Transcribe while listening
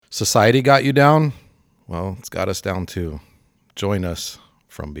Society got you down? Well, it's got us down too. Join us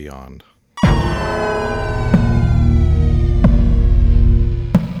from beyond.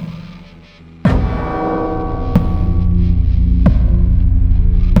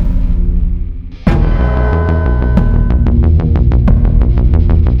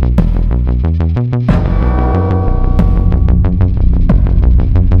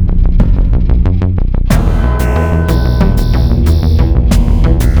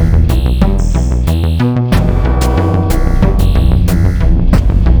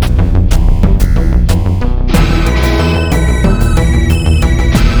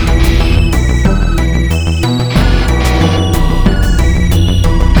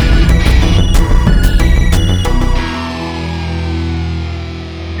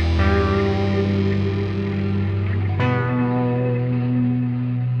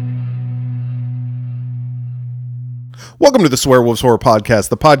 Welcome to the Swearwolves Horror Podcast,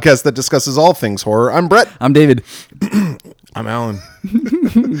 the podcast that discusses all things horror. I'm Brett. I'm David. I'm Alan.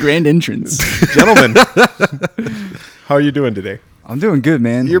 Grand entrance. Gentlemen, how are you doing today? I'm doing good,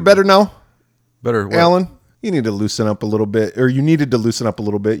 man. You're better now? Better what? Alan, you need to loosen up a little bit, or you needed to loosen up a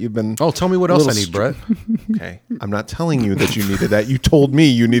little bit. You've been... Oh, tell me what else I need, Brett. Okay. I'm not telling you that you needed that. You told me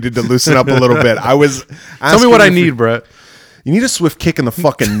you needed to loosen up a little bit. I was Tell me what I need, Brett. You need a swift kick in the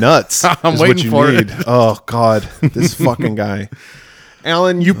fucking nuts. I'm waiting for it. Oh, God. This fucking guy.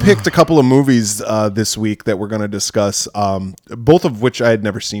 Alan, you picked a couple of movies this week that we're going to discuss, both of which I had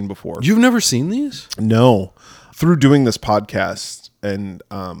never seen before. You've never seen these? No. Through doing this podcast, and,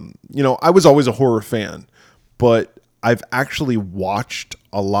 I was always a horror fan, but I've actually watched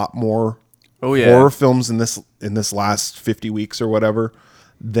a lot more horror films in this last 50 weeks or whatever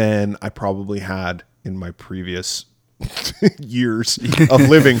than I probably had in my previous years of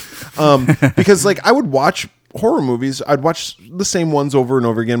living, because I would watch horror movies. I'd watch the same ones over and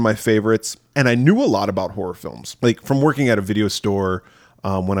over again, my favorites, and I knew a lot about horror films, from working at a video store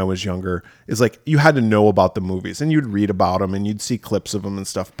when I was younger. Is you had to know about the movies, and you'd read about them and you'd see clips of them and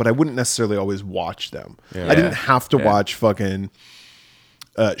stuff, but I wouldn't necessarily always watch them. I didn't have to watch fucking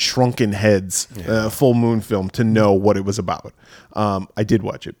Shrunken Heads, Full Moon film to know what it was about. I did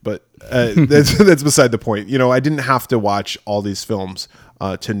watch it, but that's beside the point. I didn't have to watch all these films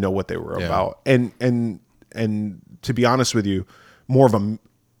to know what they were about. And to be honest with you,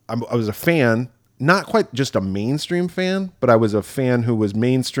 I was a fan, not quite just a mainstream fan, but I was a fan who was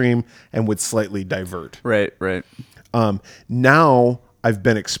mainstream and would slightly divert. Right. Now I've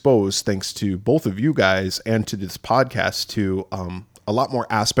been exposed, thanks to both of you guys and to this podcast, to a lot more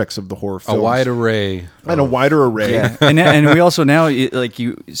aspects of the horror film. A wide array. And a wider array. Yeah. and we also now,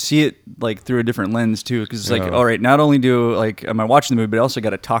 you see it through a different lens too, because it's all right, not only am I watching the movie, but I also got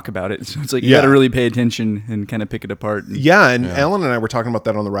to talk about it. So it's you got to really pay attention and kind of pick it apart. Alan and I were talking about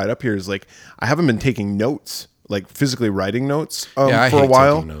that on the ride up here. Is I haven't been taking notes, physically writing notes for a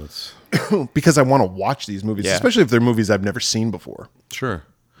while. Taking notes. Because I want to watch these movies, especially if they're movies I've never seen before. Sure.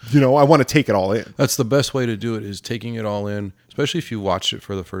 I want to take it all in. That's the best way to do it, is taking it all in, especially if you watch it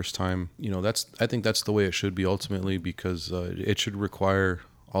for the first time. I think that's the way it should be ultimately, because it should require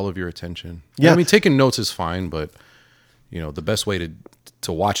all of your attention. Yeah. I mean, taking notes is fine, but the best way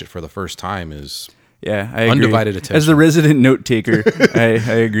to watch it for the first time is I agree. Undivided attention. As the resident note taker, I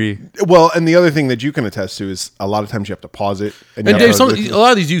agree. Well, and the other thing that you can attest to is a lot of times you have to pause it. And Dave, a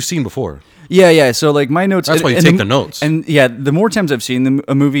lot of these you've seen before. Yeah. So my notes. That's why you take the notes. And the more times I've seen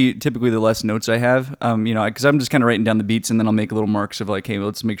a movie, typically the less notes I have. Because I'm just kind of writing down the beats, and then I'll make little marks of hey,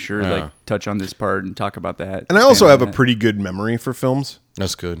 let's make sure touch on this part and talk about that. And I also have a pretty good memory for films.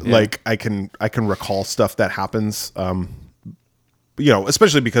 That's good. Yeah. I can recall stuff that happens.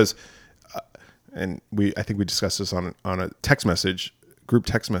 Especially because, and I think we discussed this on a text message, group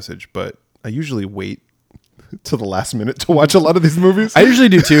text message, but I usually wait to the last minute to watch a lot of these movies. I usually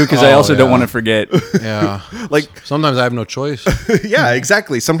do too, because I also don't want to forget. Yeah. Sometimes I have no choice. Yeah,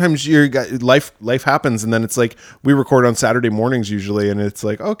 exactly. Sometimes life happens, and then it's we record on Saturday mornings usually, and it's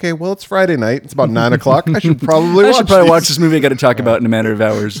okay, well, it's Friday night. It's about 9 o'clock. I should probably watch this movie I got to talk about in a matter of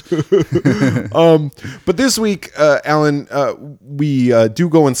hours. But this week, Alan, we do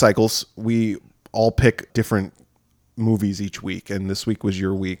go in cycles. We all pick different movies each week, and this week was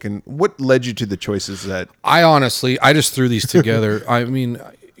your week. And what led you to the choices that... I just threw these together. I mean,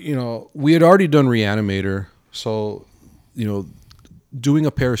 we had already done Reanimator, so doing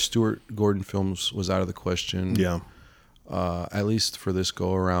a pair of Stuart Gordon films was out of the question. Yeah. At least for this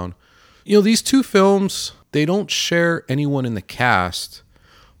go around. These two films, they don't share anyone in the cast,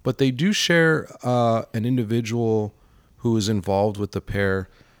 but they do share an individual who is involved with the pair,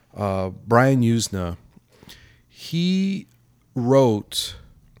 Brian Usna. He wrote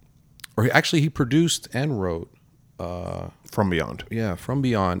or he produced and wrote From Beyond. Yeah, From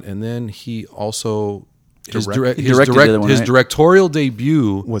Beyond, and then he also his right? directorial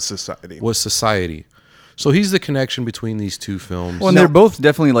debut Was Society. So he's the connection between these two films. Well, and they're both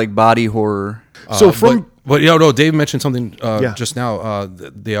definitely like body horror. But Dave mentioned something just now.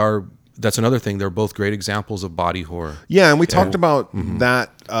 That's another thing. They're both great examples of body horror. Yeah, and we talked about that.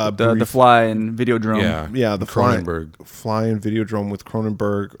 The Fly and Videodrome. Yeah, the Cronenberg. Fly and Videodrome with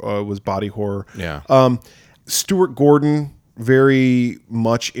Cronenberg was body horror. Yeah. Stuart Gordon, very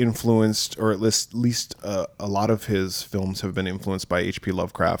much influenced, or at least a lot of his films have been influenced by H.P.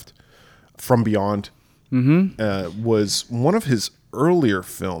 Lovecraft. From Beyond was one of his earlier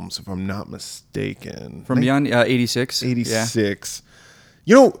films, if I'm not mistaken. From Beyond, 86. 86.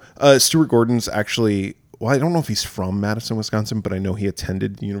 You know, Stuart Gordon's actually, well, I don't know if he's from Madison, Wisconsin, but I know he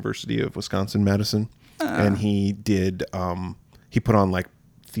attended the University of Wisconsin-Madison. And he did, he put on like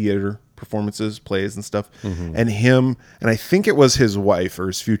theater performances, plays and stuff. And I think it was his wife or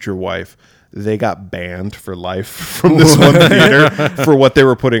his future wife, they got banned for life from this one theater for what they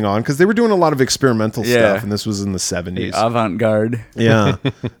were putting on, because they were doing a lot of experimental stuff, and this was in the 70s. The avant-garde. Yeah.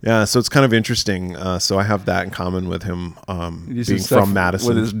 So it's kind of interesting. So I have that in common with him being from Madison.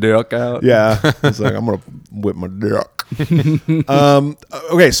 With his dick out. Yeah. He's like, I'm going to whip my dick.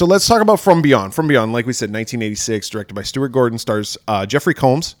 Okay, so let's talk about From Beyond. From Beyond, like we said, 1986, directed by Stuart Gordon, stars Jeffrey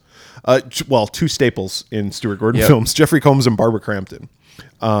Combs. Two staples in Stuart Gordon films, Jeffrey Combs and Barbara Crampton.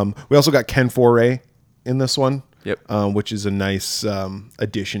 We also got Ken Foree in this one, which is a nice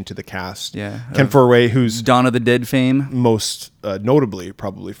addition to the cast. Yeah, Ken Foree, who's Dawn of the Dead fame, most notably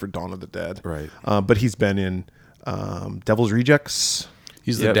probably for Dawn of the Dead, right? But he's been in Devil's Rejects.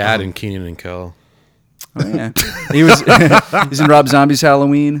 He's the dad in Kenan and Kel. Oh yeah, he's in Rob Zombie's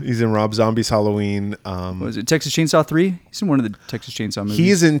Halloween. He's in Rob Zombie's Halloween. What was it, Texas Chainsaw 3? He's in one of the Texas Chainsaw movies.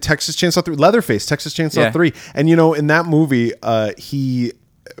 He is in Texas Chainsaw 3, Leatherface, Texas Chainsaw 3. And you know, in that movie,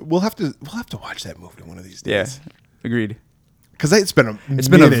 we'll have to watch that movie one of these days. Yeah, agreed. Because it's been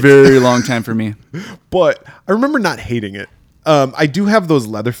a very long time for me. But I remember not hating it. I do have those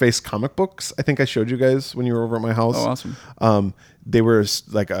Leatherface comic books. I think I showed you guys when you were over at my house. Oh, awesome. They were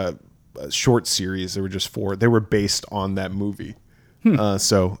like a short series. They were just 4. They were based on that movie.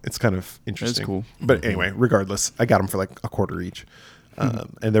 So it's kind of interesting. That's cool. But anyway, regardless, I got them for like a quarter each.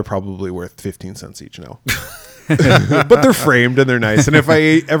 And they're probably worth 15 cents each now. But they're framed and they're nice. And if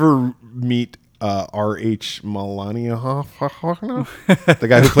I ever meet R.H. Melania, the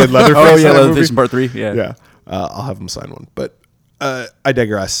guy who played Leatherface. Leatherface in Part 3. Yeah. I'll have him sign one. But I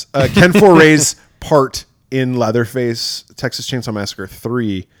digress. Ken Foree's part in Leatherface, Texas Chainsaw Massacre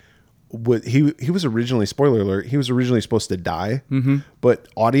 3, he was originally, spoiler alert, he was originally supposed to die, but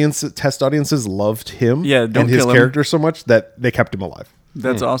test audiences loved him and his character so much that they kept him alive.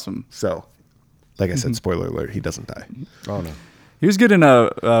 That's awesome. So, like I said, spoiler alert, he doesn't die. Oh no. He was good in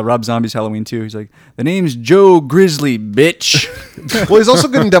Rob Zombie's Halloween too. He's like, the name's Joe Grizzly, bitch. Well, he's also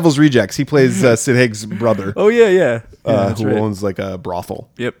good in Devil's Rejects. He plays Sid Haig's brother. Oh yeah. Who owns like a brothel.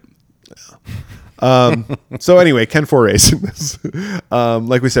 Yep. So anyway, Ken Foree's in this.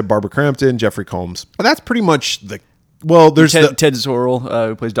 Like we said, Barbara Crampton, Jeffrey Combs. But that's pretty much there's Ted Sorrell,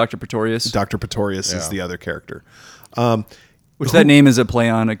 who plays Dr. Pretorius. Dr. Pretorius is the other character. That name is a play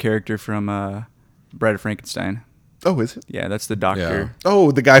on a character from Bride of Frankenstein. Oh, is it? Yeah, that's the doctor. Yeah.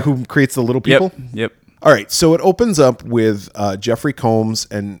 Oh, the guy who creates the little people? Yep. All right, so it opens up with Jeffrey Combs,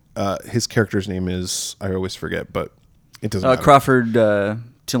 and his character's name is, I always forget, but it doesn't matter. Crawford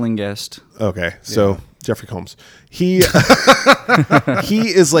Tillinghast. Okay, so Jeffrey Combs. He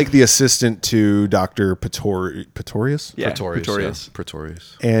is like the assistant to Dr. Pretorius? Yeah,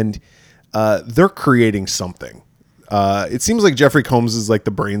 Pretorius. And they're creating something. It seems like Jeffrey Combs is like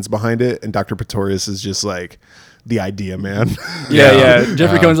the brains behind it, and Dr. Pretorius is just like the idea man. Yeah.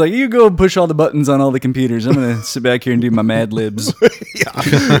 Jeffrey Combs like, you go push all the buttons on all the computers. I'm gonna sit back here and do my Mad Libs.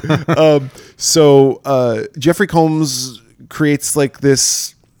 So Jeffrey Combs creates like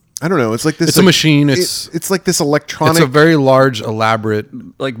this. I don't know. It's like this. It's a machine. It's like this electronic. It's a very large, elaborate,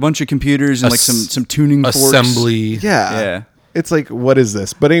 like bunch of computers and like some tuning assembly. Forks. Yeah. It's like, what is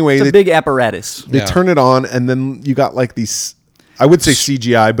this? But anyway, it's a big apparatus. They turn it on, and then you got like these. I would say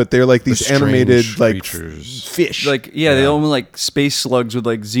CGI, but they're like these animated like fish. Like they almost like space slugs with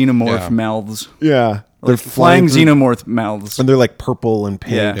like xenomorph mouths. Yeah. They're flying xenomorph mouths. And they're like purple and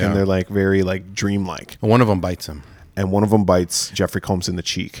pink, Yeah. and they're like very like dreamlike. One of them bites him. And one of them bites Jeffrey Combs in the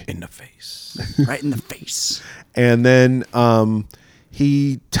cheek. In the face. Right in the face. And then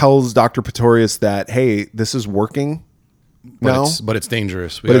he tells Dr. Pretorius that, hey, this is working. but it's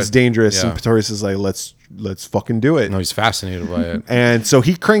dangerous. It's dangerous. And Pretorius is like, let's fucking do it. No, he's fascinated by it. And so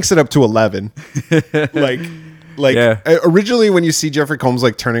he cranks it up to 11. Originally when you see Jeffrey Combs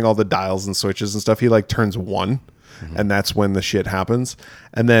like turning all the dials and switches and stuff, he like turns 1. And that's when the shit happens.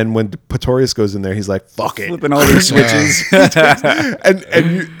 And then when Pretorius goes in there, he's like, fuck it. Flipping all these switches.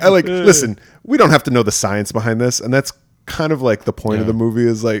 Listen, we don't have to know the science behind this. And that's kind of like the point of the movie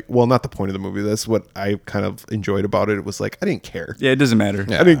is like, well, not the point of the movie. That's what I kind of enjoyed about it. It was like, I didn't care. Yeah, it doesn't matter.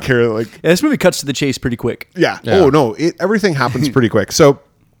 I didn't care. Like, this movie cuts to the chase pretty quick. Yeah. Oh, no. Everything happens pretty quick. So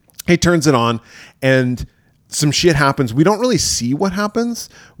he turns it on and some shit happens. We don't really see what happens.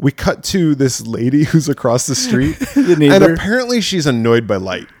 We cut to this lady who's across the street. And apparently she's annoyed by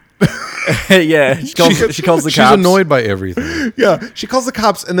light. Yeah, she calls the cops. She's annoyed by everything. Yeah, she calls the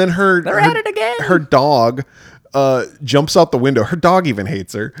cops, and then they're at it again. Her dog jumps out the window. Her dog even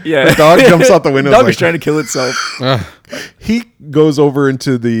hates her. Yeah, her dog jumps out the window. The dog is trying to kill itself. He goes over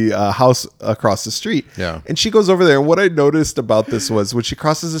into the house across the street. Yeah, and she goes over there. And what I noticed about this was when she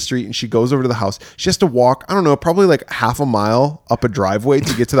crosses the street and she goes over to the house, she has to walk, I don't know, probably like half a mile up a driveway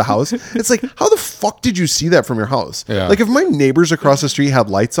to get to the house. It's like, how the fuck did you see that from your house? Yeah. Like if my neighbors across the street had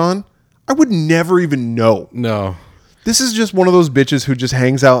lights on, I would never even know. No. This is just one of those bitches who just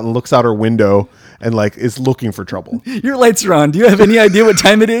hangs out and looks out her window and like is looking for trouble. Your lights are on. Do you have any idea what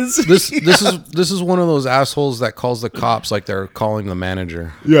time it is? This is one of those assholes that calls the cops like they're calling the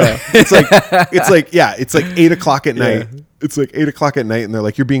manager. Yeah. It's like 8 o'clock at night. It's like 8 o'clock at night and they're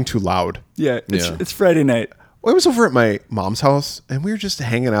like, you're being too loud. Yeah. It's Friday night. Well, I was over at my mom's house and we were just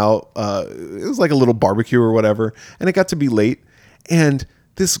hanging out. It was like a little barbecue or whatever. And it got to be late. And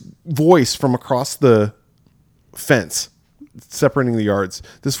this voice from across the fence separating the yards,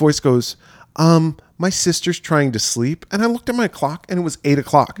 this voice goes, my sister's trying to sleep. And I looked at my clock and it was 8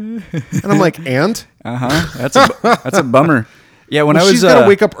 o'clock. And I'm like, and? That's a bummer. Yeah, when she's got to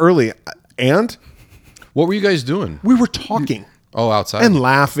wake up early. And? What were you guys doing? We were talking. Oh, outside? And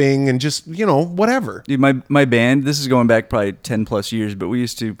laughing and just, whatever. Dude, my band, this is going back probably 10 plus years, but we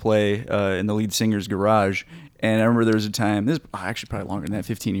used to play in the lead singer's garage. And I remember there was a time, this actually probably longer than that,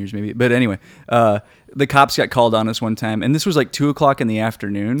 15 years maybe. But anyway, the cops got called on us one time. And this was like 2 o'clock in the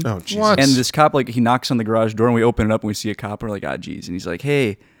afternoon. Oh, Jesus. And this cop, like, he knocks on the garage door and we open it up and we see a cop. And we're like, ah, geez. And he's like,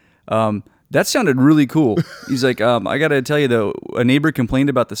 hey, that sounded really cool. He's like, I got to tell you, though, a neighbor complained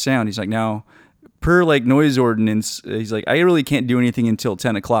about the sound. He's like, now, per like noise ordinance, he's like, I really can't do anything until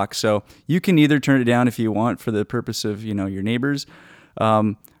 10 o'clock. So you can either turn it down if you want for the purpose of, your neighbors.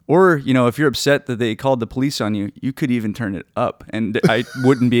 Or, if you're upset that they called the police on you, you could even turn it up, and I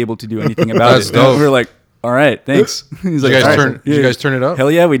wouldn't be able to do anything about That's it. dope. We were like, all right, thanks. He's like, did you guys turn it up?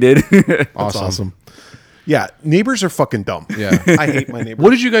 Hell yeah, we did. Awesome. Yeah, neighbors are fucking dumb. Yeah. I hate my neighbors.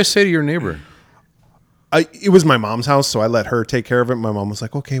 What did you guys say to your neighbor? It was my mom's house, so I let her take care of it. My mom was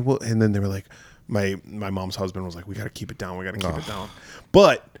like, okay, well, and then they were like, my mom's husband was like, we got to keep it down. We got to keep it down.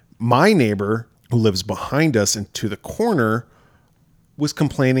 But my neighbor who lives behind us and to the corner was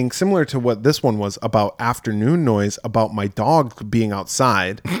complaining, similar to what this one was, about afternoon noise, about my dog being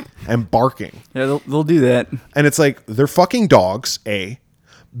outside and barking. Yeah, they'll do that. And it's like, they're fucking dogs, A.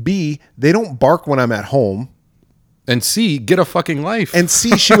 B, they don't bark when I'm at home. And C, get a fucking life. And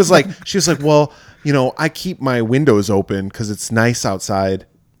C, she was like, well, I keep my windows open because it's nice outside.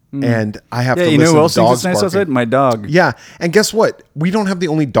 And I have to listen to dogs barking. Yeah, who else thinks it's nice outside? My dog. Yeah. And guess what? We don't have the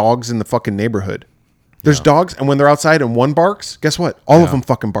only dogs in the fucking neighborhood. There's dogs, and when they're outside and one barks, guess what? All of them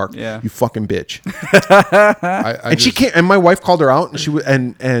fucking bark. Yeah. You fucking bitch. She can't. And my wife called her out, and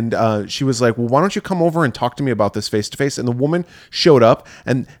she was like, "Well, why don't you come over and talk to me about this face to face?" And the woman showed up,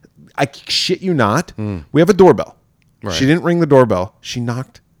 and I shit you not, we have a doorbell. Right. She didn't ring the doorbell. She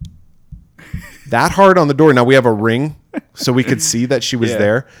knocked that hard on the door. Now we have a ring, so we could see that she was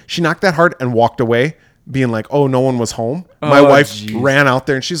there. She knocked that hard and walked away, being like, oh, no one was home. My wife ran out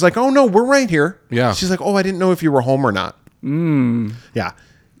there and she's like, oh, no, we're right here. Yeah. She's like, oh, I didn't know if you were home or not. Yeah.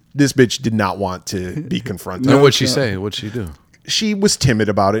 This bitch did not want to be confronted. And what'd she say? What'd she do? She was timid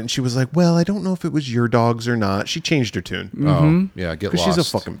about it and she was like, well, I don't know if it was your dogs or not. She changed her tune. Oh, yeah, get lost. She's a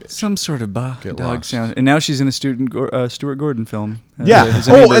fucking bitch. Some sort of dog sound. And now she's in a Stuart Gordon film. Yeah.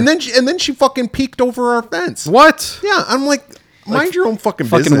 And then she fucking peeked over our fence. What? Yeah. I'm like, mind your own fucking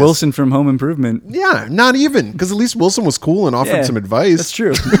business. Fucking Wilson from Home Improvement. Yeah, not even. Because at least Wilson was cool and offered some advice. That's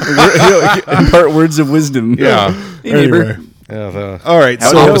true. Impart words of wisdom. Yeah. Hey, neighbor. All right,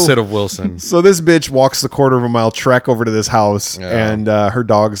 the opposite of Wilson. So this bitch walks the quarter of a mile trek over to this house, and her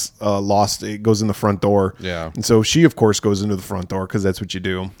dog's lost. It goes in the front door. Yeah. And so she, of course, goes into the front door because that's what you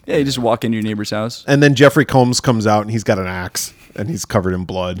do. Yeah, you just walk into your neighbor's house. And then Jeffrey Combs comes out, and he's got an axe, and he's covered in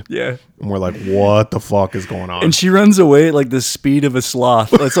blood. Yeah. And we're like, what the fuck is going on? And she runs away at like the speed of a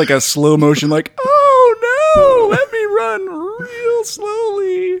sloth. It's like a slow motion, like, oh no, let me run real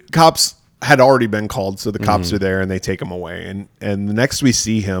slowly. Cops had already been called, so the cops are there, and they take him away. And the next we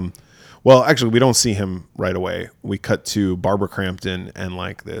see him, well, actually, we don't see him right away. We cut to Barbara Crampton and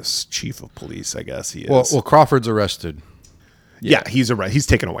like this chief of police, I guess he is. Well, Crawford's arrested. Yeah, he's arrested. He's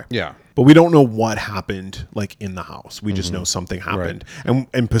taken away. Yeah. But we don't know what happened like in the house. We just know something happened. Right.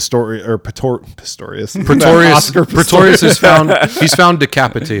 And Pistorius. Pretorius is found. He's found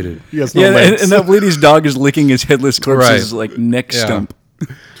decapitated. He has no legs. And that lady's dog is licking his headless corpse's like neck stump.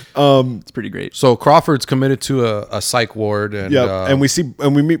 It's pretty great. So Crawford's committed to a psych ward, and and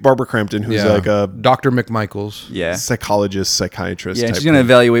we meet Barbara Crampton, who's like a Dr. McMichaels, psychologist, psychiatrist. Yeah, and she's gonna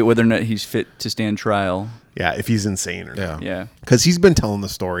evaluate whether or not he's fit to stand trial. Yeah, if he's insane or not. Yeah, because he's been telling the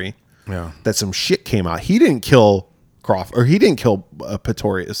story. Yeah, that some shit came out. He didn't kill Crawford, or he didn't kill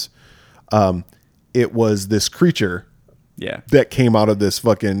Pistorius. It was this creature. Yeah, that came out of this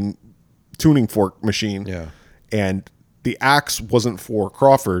fucking tuning fork machine. Yeah, and the axe wasn't for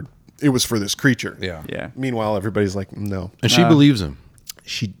Crawford. It was for this creature. Yeah. Yeah. Meanwhile, everybody's like, no. And she believes him.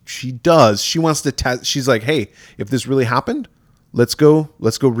 She does. She wants to test. She's like, hey, if this really happened, let's go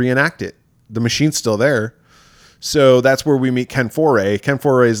reenact it. The machine's still there. So that's where we meet Ken Foray. Ken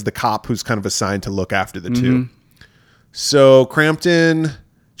Foray is the cop who's kind of assigned to look after the two. So Crampton,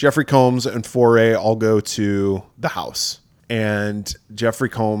 Jeffrey Combs, and Foray all go to the house. And Jeffrey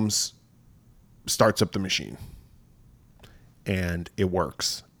Combs starts up the machine. And it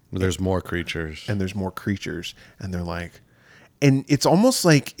works. There's more creatures. And they're like, and it's almost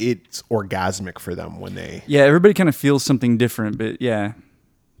like it's orgasmic for them when they. Yeah, everybody kind of feels something different, but yeah.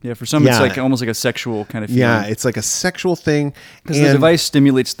 Yeah, for some it's like almost like a sexual kind of feeling. Yeah, it's like a sexual thing. Because the device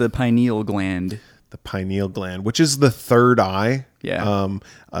stimulates the pineal gland. The pineal gland, which is the third eye. Yeah.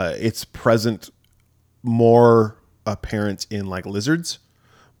 It's present, more apparent in like lizards,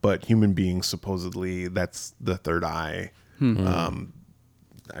 but human beings, supposedly, that's the third eye.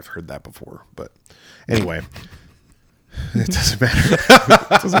 I've heard that before, but anyway, it doesn't matter.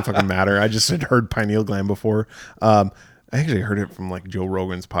 It doesn't fucking matter. I just had heard pineal gland before. I actually heard it from like Joe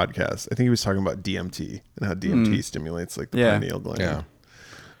Rogan's podcast. I think he was talking about DMT and how DMT stimulates like the pineal gland.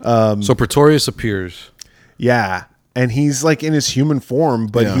 Yeah. So Pretorius appears. Yeah. And he's like in his human form,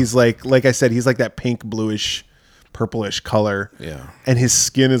 but he's like I said, he's like that pink, bluish, purplish color. Yeah. And his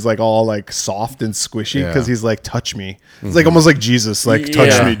skin is like all like soft and squishy because he's like, touch me. It's like almost like Jesus, like,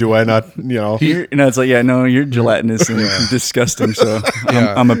 touch me. Do I not, it's like, you're gelatinous and disgusting. So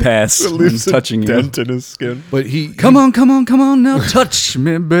I'm a pass. I'm touching a dent in his skin. But come on now, touch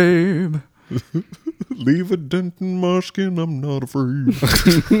me, babe. Leave a dent in my skin. I'm not afraid.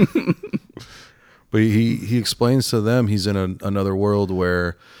 But he explains to them he's in another world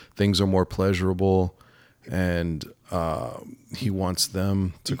where things are more pleasurable, and he wants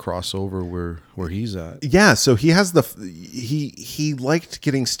them to cross over where he's at. Yeah, so he has he liked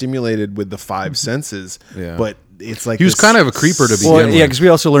getting stimulated with the five senses, but it's like he was kind of a creeper to begin with. Yeah, because we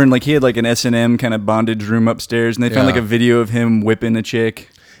also learned like he had like an S&M kind of bondage room upstairs, and they found like a video of him whipping a chick.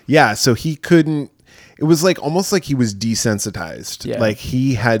 Yeah, so he couldn't. It was like almost like he was desensitized. Yeah. Like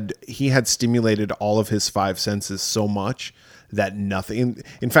he had stimulated all of his five senses so much that nothing.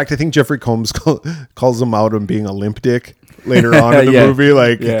 In fact, I think Jeffrey Combs calls him out on being a limp dick later on in the movie.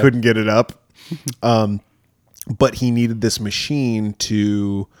 Like he couldn't get it up. But he needed this machine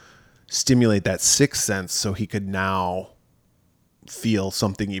to stimulate that sixth sense so he could now feel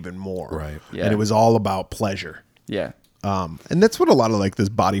something even more. Right. Yeah. And it was all about pleasure. Yeah. And that's what a lot of like this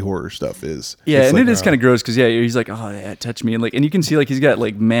body horror stuff is. Yeah, it's and like, it is kind of gross because he's like, oh yeah, touch me, and like, and you can see like he's got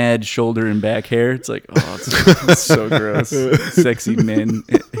like mad shoulder and back hair. It's like, oh, it's so gross, sexy man,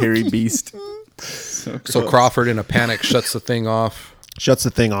 hairy beast. So Crawford, in a panic, shuts the thing off,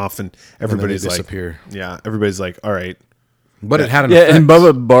 and everybody's like, disappear. Yeah, everybody's like, all right. But it had an effect. And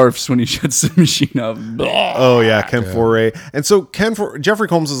Bubba barfs when he shuts the machine off. Oh yeah, Ken Foray. And so Jeffrey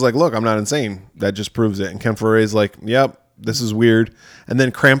Combs is like, look, I'm not insane. That just proves it. And Ken Foray's like, yep, this is weird. And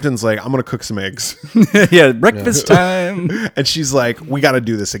then Crampton's like, I'm gonna cook some eggs. Yeah, breakfast time. And she's like, we got to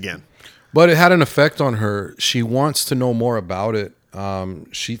do this again. But it had an effect on her. She wants to know more about it.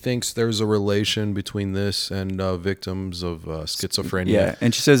 She thinks there's a relation between this and victims of schizophrenia. Yeah,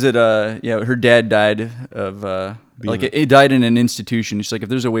 and she says that her dad died of it died in an institution. She's like, if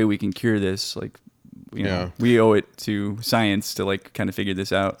there's a way we can cure this, like, we owe it to science to like kind of figure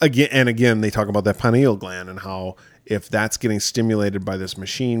this out. Again, they talk about that pineal gland and how if that's getting stimulated by this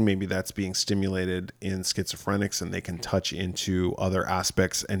machine, maybe that's being stimulated in schizophrenics, and they can touch into other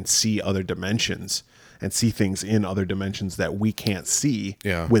aspects and see other dimensions and see things in other dimensions that we can't see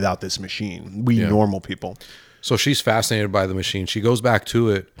without this machine. We normal people. So she's fascinated by the machine. She goes back to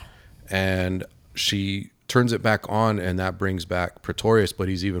it and she turns it back on, and that brings back Pretorius, but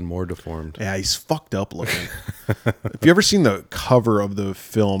he's even more deformed. Yeah, he's fucked up looking. If you ever seen the cover of the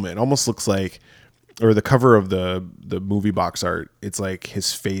film, it almost looks like, or the cover of the movie box art, it's like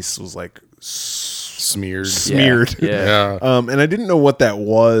his face was like smeared. Yeah. And I didn't know what that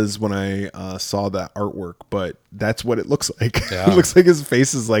was when I saw that artwork, but that's what it looks like. Yeah. It looks like his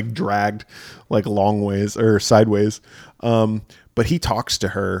face is like dragged like long ways or sideways. But he talks to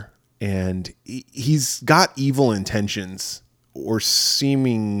her, and he's got evil intentions or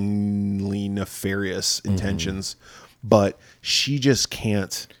seemingly nefarious intentions, but she just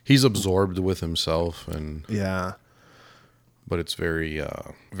can't. He's absorbed with himself, and but it's very,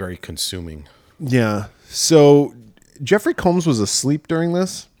 very consuming. Yeah. So Jeffrey Combs was asleep during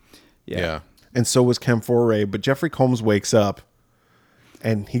this. Yeah. And so was Ken Foray, but Jeffrey Combs wakes up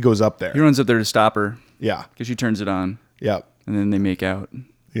and he goes up there. He runs up there to stop her. Yeah. Because she turns it on. Yep. And then they make out.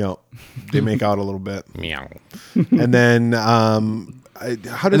 Yep. They make out a little bit. Meow. And then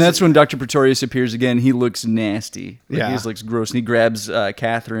that's when Dr. Pretorius appears again. He looks nasty. He just looks gross. And he grabs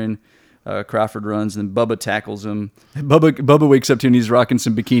Catherine. Crawford runs, and then Bubba tackles him. Bubba wakes up too, and he's rocking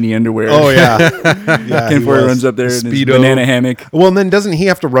some bikini underwear. Oh, yeah. Ken Foray runs up there in his banana hammock. Well, and then doesn't he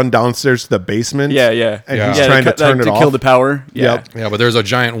have to run downstairs to the basement? Yeah. And he's trying to turn it off. To kill the power. Yeah. Yep. Yeah, but there's a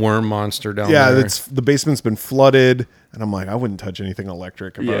giant worm monster down there. Yeah, the basement's been flooded. And I'm like, I wouldn't touch anything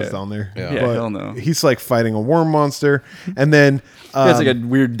electric if I was down there. Yeah, hell no. He's like fighting a worm monster. And then... it's like a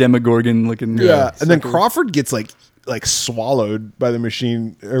weird Demogorgon looking... Yeah, and then Crawford gets like swallowed by the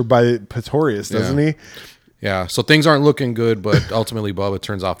machine, or by Pretorius, doesn't he? Yeah, so things aren't looking good, but ultimately Bubba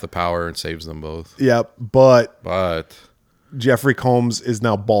turns off the power and saves them both. Yep, but Jeffrey Combs is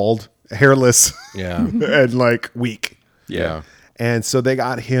now bald, hairless, and like weak. Yeah. And so they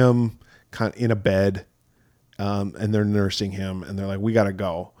got him kind of in a bed, and they're nursing him, and they're like, we got to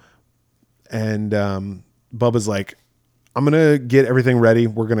go. And Bubba's like, I'm going to get everything ready.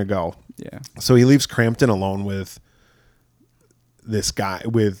 We're going to go. Yeah. So he leaves Crampton alone with this guy,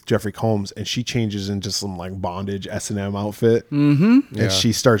 with Jeffrey Combs, and she changes into some like bondage S&M outfit. Mm-hmm. And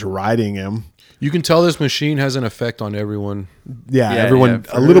she starts riding him. You can tell this machine has an effect on everyone. Yeah, everyone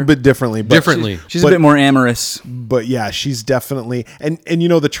a little bit differently. But She's a bit more amorous. But yeah, she's definitely... And you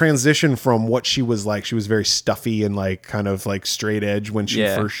know, the transition from what she was like, she was very stuffy and like kind of like straight edge when she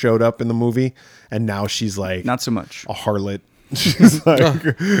first showed up in the movie. And now she's like... Not so much. A harlot. She's like...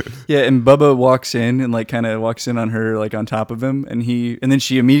 and Bubba walks in and like kind of walks in on her like on top of him. And then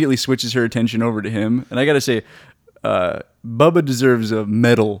she immediately switches her attention over to him. And I got to say, Bubba deserves a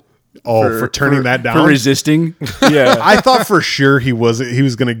medal. For turning that down? For resisting. Yeah. I thought for sure he was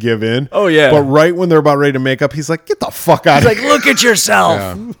going to give in. Oh, yeah. But right when they're about ready to make up, he's like, get the fuck out of here. He's like, look at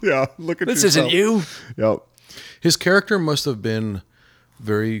yourself. Yeah, look at this yourself. Isn't you. Yep. His character must have been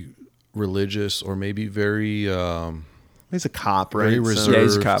very religious, or maybe very... he's a cop, right? Very reserved. Yeah,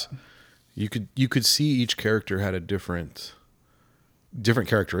 he's a cop. You could see each character had a different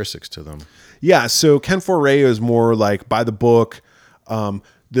characteristics to them. Yeah, so Ken Foray is more like by the book,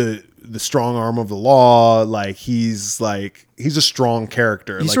 the strong arm of the law. Like he's a strong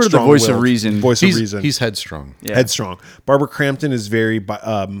character. He's like sort of the voice of reason. He's headstrong. Yeah. Headstrong. Barbara Crampton is very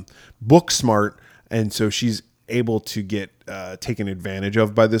book smart, and so she's able to get taken advantage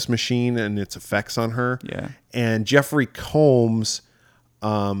of by this machine and its effects on her. Yeah. And Jeffrey Combs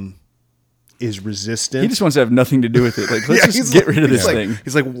is resistant. He just wants to have nothing to do with it. Like, let's just get rid of this thing.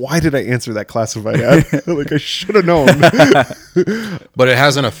 He's like, why did I answer that classified ad? Like, I should have known. But it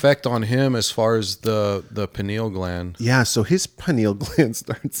has an effect on him as far as the pineal gland. Yeah, so his pineal gland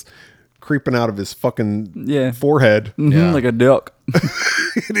starts creeping out of his fucking forehead. Mm-hmm, Yeah. Like a duck.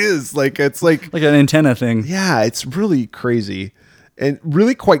 It is. It's like an antenna thing. Yeah, it's really crazy and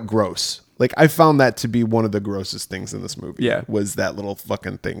really quite gross. Like, I found that to be one of the grossest things in this movie. Yeah. Was that little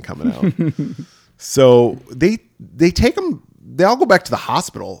fucking thing coming out. So they take him. They all go back to the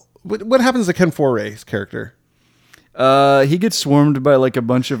hospital. What happens to Ken Foray's character? He gets swarmed by like a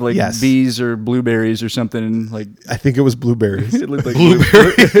bunch of like bees or blueberries or something. And like, I think it was blueberries. It looked like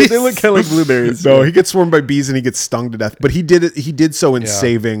blueberries. They look kind of like blueberries. No, he gets swarmed by bees and he gets stung to death. But he did so in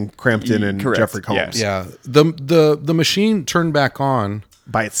saving Crampton and Correct. Jeffrey Combs. Yeah. The machine turned back on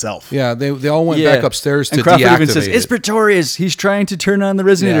by itself. Yeah, they all went back upstairs to and Crawford deactivate even says, it. "It's Pretorius. He's trying to turn on the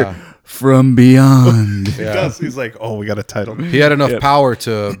resonator Yeah. from beyond." He does. He's like, oh, we got a title. He had enough power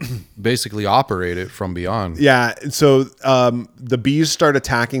to basically operate it from beyond. Yeah. So the bees start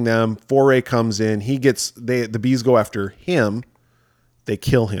attacking them. Foray comes in. The bees go after him. They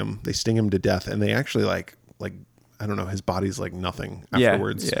kill him. They sting him to death. And they actually like I don't know, his body's like nothing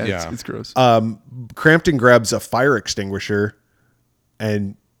afterwards. Yeah. It's gross. Crampton grabs a fire extinguisher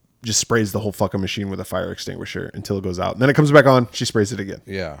and just sprays the whole fucking machine with a fire extinguisher until it goes out. And then it comes back on. She sprays it again.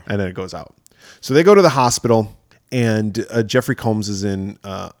 Yeah. And then it goes out. So they go to the hospital, and Jeffrey Combs is in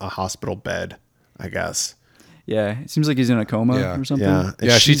a hospital bed, I guess. Yeah, it seems like he's in a coma or something. Yeah. And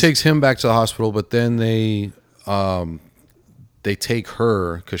Yeah, she takes him back to the hospital, but then they take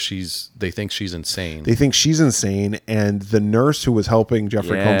her because they think she's insane. They think she's insane, and the nurse who was helping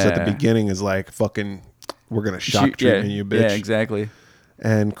Jeffrey Combs at the Yeah. beginning is like, fucking, we're going to shock treatment you, bitch. Yeah, exactly.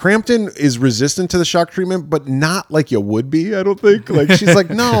 And Crampton is resistant to the shock treatment, but not like you would be, I don't think. Like, she's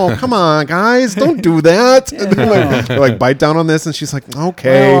like, no, come on, guys, don't do that. And then they like bite down on this, and she's like,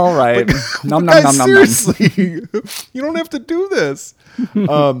 okay. All right. Nom, nom, Guys, nom, nom, nom. seriously, you don't have to do this.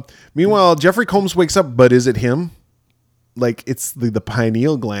 Meanwhile, Jeffrey Combs wakes up, but is it him? Like, it's the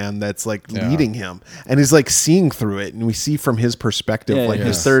pineal gland that's like leading him, and he's like seeing through it, and we see from his perspective,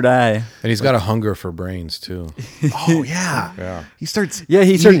 His third eye. And he's got a hunger for brains too. Oh yeah, Yeah. He starts. Yeah,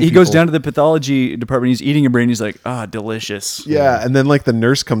 he eating goes people. down to the pathology department. He's eating a brain. He's like, delicious. Yeah, and then like the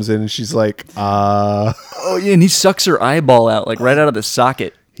nurse comes in, and she's like, Oh yeah, and he sucks her eyeball out like right out of the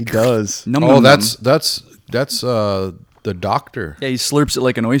socket. he does. Num, Oh, num, that's num. the doctor. Yeah, he slurps it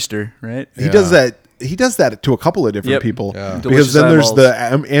like an oyster, right? He does that. He does that to a couple of different Yep. people. Yeah. Because Delicious then eyeballs.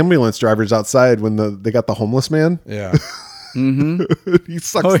 there's the ambulance drivers outside when they got the homeless man. Yeah. He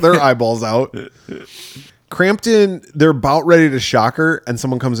sucks their eyeballs out. Crampton, they're about ready to shock her, and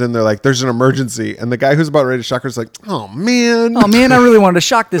someone comes in. They're like, "There's an emergency," and the guy who's about ready to shock her is like, "Oh man, Oh man, I really wanted to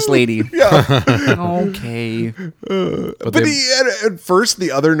shock this lady. Okay. But at first,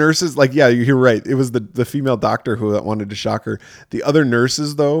 the other nurses, like, yeah, you're right. It was the female doctor who wanted to shock her. The other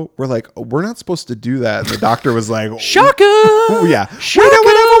nurses, though, were like, oh, we're not supposed to do that. And the doctor was like, Shocker! oh, yeah. Shocker! We do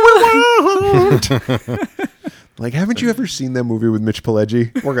whatever we want. Like, haven't you ever seen that movie with Mitch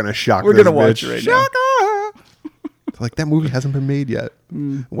Pileggi? We're going to shock We're this gonna watch bitch. it right now. Shocker! Like, that movie hasn't been made yet.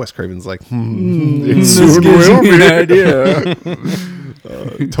 Wes Craven's like, This gives me an idea.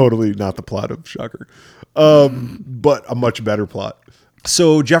 totally not the plot of Shocker, but a much better plot.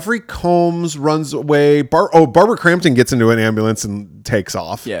 So Jeffrey Combs runs away. Barbara Crampton gets into an ambulance and takes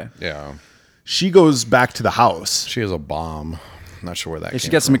off. Yeah. Yeah. She goes back to the house. She has a bomb. Not sure where that came She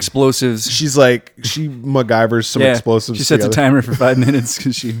got from. some explosives. She's like, she MacGyvers some explosives. She sets a together. timer for 5 minutes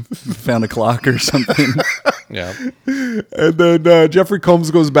because she found a clock or something. Yeah. And then Jeffrey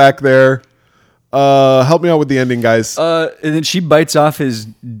Combs goes back there. Help me out with the ending, guys. And then she bites off his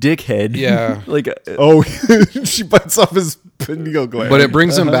dick head. Yeah. Like, She bites off his pineal gland. But it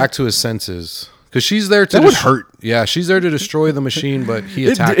brings him back to his senses. Because she's there to... That would hurt. Yeah, she's there to destroy the machine, but he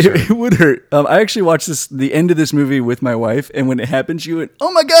it, attacks her. it would hurt. I actually watched the end of this movie with my wife, and when it happened, she went,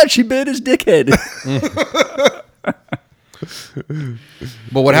 "Oh my god, she bit his dickhead."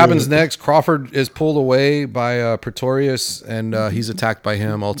 But what happens next? Crawford is pulled away by Pretorius, and he's attacked by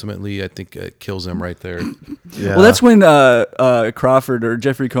him. Ultimately, I think it kills him right there. Yeah. Well, that's when Crawford or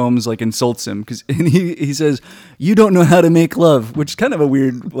Jeffrey Combs like insults him and he says, "You don't know how to make love," which is kind of a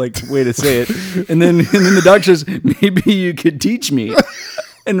weird like way to say it. And then the doctor says, "Maybe you could teach me."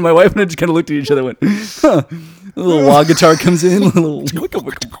 And my wife and I just kind of looked at each other and went, "Huh." A little wah guitar comes in. A little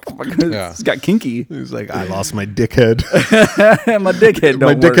Yeah. It's got kinky. He's like, I lost my dickhead. My dickhead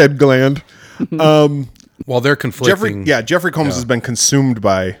my don't work. dickhead gland. Well, they're conflicting. Jeffrey Combs has been consumed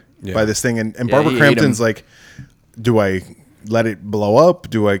by this thing, and Barbara he ate Crampton's him. like, do I let it blow up?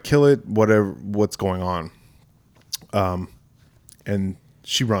 Do I kill it? What's going on? And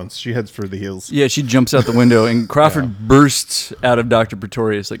she runs. She heads for the hills. Yeah, she jumps out the window, and Crawford bursts out of Dr.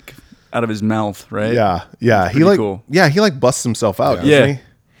 Pretorius, like out of his mouth, right? Yeah. He pretty like cool. he like busts himself out, Yeah. doesn't he?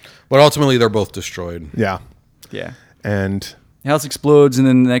 But ultimately, they're both destroyed. Yeah. Yeah. And House explodes, and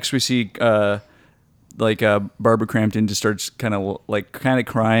then next we see Barbara Crampton just starts kind of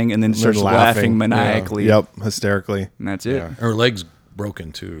crying, and then starts laughing maniacally. Yep, hysterically. And that's it. Yeah. Her leg's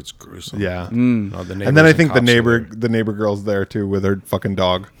broken too. It's gruesome. Yeah. The And then I think the cops are neighbor girl's there too with her fucking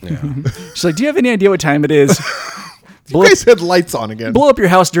dog. there. Yeah. She's like, "Do you have any idea what time it is? You guys had lights on again. Blow up your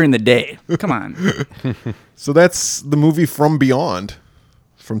house during the day. Come on." So that's the movie From Beyond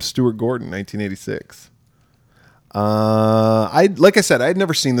from Stuart Gordon, 1986. Like I said, I had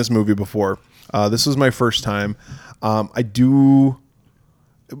never seen this movie before. This was my first time. I do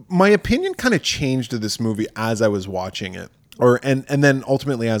my opinion kind of changed of this movie as I was watching it, and then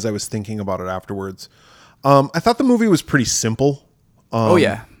ultimately as I was thinking about it afterwards. I thought the movie was pretty simple.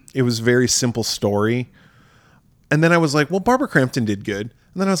 It was a very simple story. And then I was like, well, Barbara Crampton did good.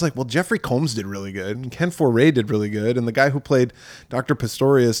 And then I was like, well, Jeffrey Combs did really good, and Ken Foray did really good, and the guy who played Dr.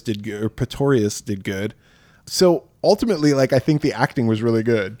 Pistorius did good, or Pretorius did good. So ultimately, like, I think the acting was really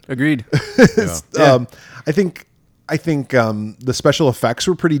good. Agreed. I think the special effects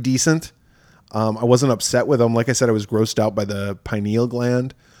were pretty decent. I wasn't upset with them. Like I said, I was grossed out by the pineal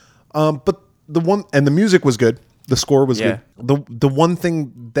gland. But the music was good. The score was good. The one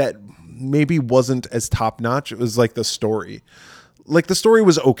thing that maybe wasn't as top notch, it was like the story. Like, the story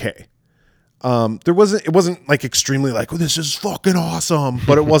was okay. It wasn't like extremely like, oh, this is fucking awesome,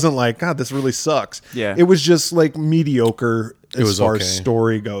 but it wasn't like, God, this really sucks. Yeah. It was just like mediocre as far okay. as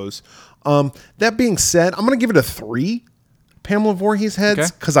story goes. That being said, I'm going to give it a 3 Pamela Voorhees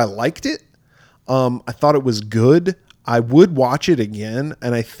heads because I liked it. I thought it was good. I would watch it again,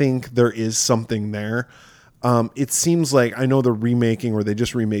 and I think there is something there. It seems like, I know they're remaking, or they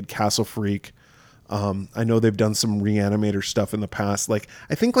just remade Castle Freak. I know they've done some Reanimator stuff in the past. Like,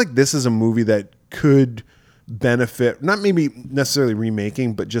 I think like this is a movie that could benefit, not maybe necessarily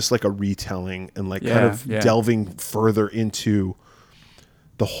remaking, but just like a retelling and like kind of delving further into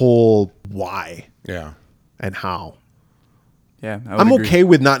the whole why and how. Yeah, I'm okay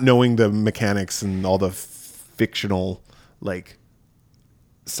with not knowing the mechanics and all the fictional like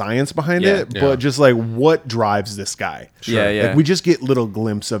science behind it, but just like what drives this guy. Like, we just get little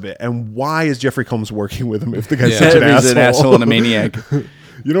glimpse of it, and why is Jeffrey Combs working with him if the guy's such an asshole? He's an asshole and a maniac.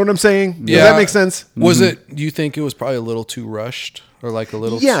 You know what I'm saying? Does that make sense? Was it, do you think it was probably a little too rushed, or like a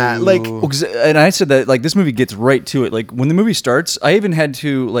little too... like, and I said that like this movie gets right to it. Like, when the movie starts, I even had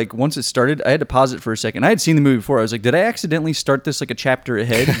to, like, once it started, I had to pause it for a second. I had seen the movie before. I was like, did I accidentally start this like a chapter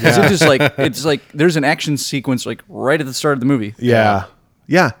ahead? Is it just like, it's like there's an action sequence like right at the start of the movie.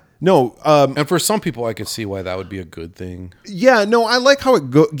 No, and for some people, I could see why that would be a good thing. I like how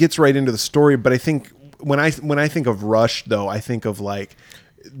it gets right into the story, but I think when I think of rushed, though, I think of like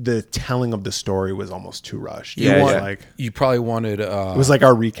the telling of the story was almost too rushed. You probably wanted. It was like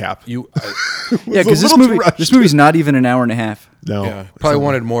our recap. Because this movie's not even an hour and a half. No, probably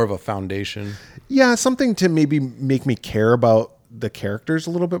wanted more of a foundation. Yeah, something to maybe make me care about the characters a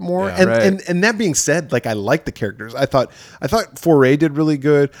little bit more. And that being said, like, I like the characters. I thought Foray did really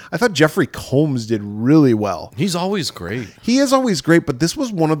good. I thought Jeffrey Combs did really well. He's always great. He is always great, but this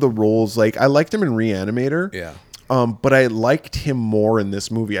was one of the roles, like, I liked him in Reanimator. Yeah. But I liked him more in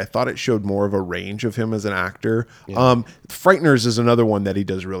this movie. I thought it showed more of a range of him as an actor. Yeah. Frighteners is another one that he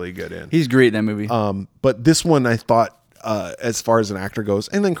does really good in. He's great in that movie. But this one I thought, as far as an actor goes,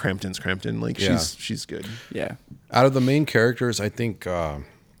 and then Crampton's Crampton, like, she's good. Yeah. Out of the main characters, I think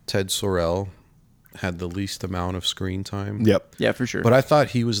Ted Sorrell had the least amount of screen time. Yep. Yeah, for sure. But I thought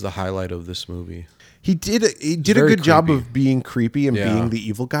he was the highlight of this movie. He did a good job of being creepy and being the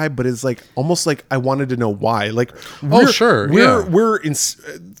evil guy, but it's like almost like I wanted to know why. Like, we're through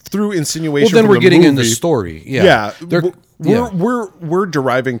insinuation. Well, then we're getting in the story. We're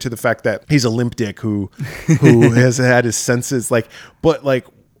deriving to the fact that he's a limp dick who has had his senses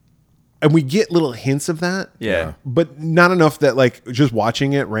and we get little hints of that. Yeah. But not enough that, like, just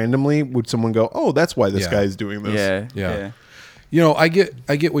watching it randomly would someone go, "Oh, that's why this guy's doing this." Yeah. You know, I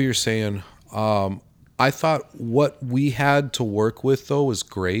get what you're saying. I thought what we had to work with, though, was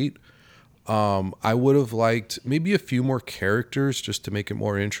great. I would have liked maybe a few more characters just to make it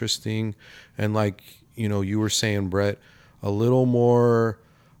more interesting. And like, you know, you were saying, Brett, a little more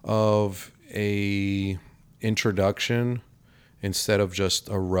of a introduction instead of just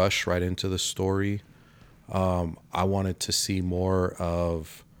a rush right into the story. I wanted to see more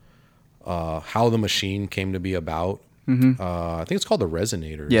of how the machine came to be about. Mm-hmm. I think it's called the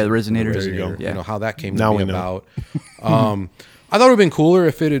Resonator. Yeah, the Resonator. There you go. You know how that came to be about. I thought it would have been cooler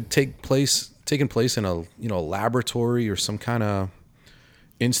if it had taken place in a laboratory or some kind of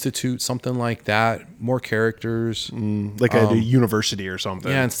institute, something like that. More characters, like at a university or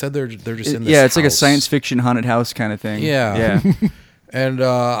something. Yeah, instead they're just in this. Yeah, it's house. like a science fiction haunted house kind of thing. Yeah. And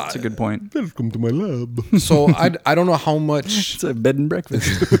that's a good point. Welcome to my lab. So I don't know how much. It's a bed and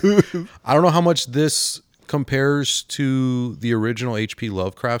breakfast. I don't know how much this compares to the original H.P.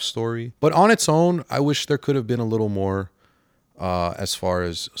 Lovecraft story, but on its own, I wish there could have been a little more as far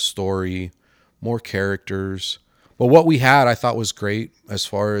as story, more characters. But what we had, I thought, was great as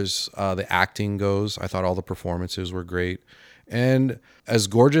far as the acting goes. I thought all the performances were great. And as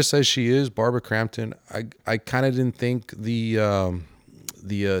gorgeous as she is, Barbara Crampton, I kind of didn't think the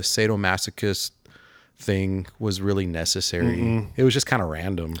sadomasochist thing was really necessary. It was just kind of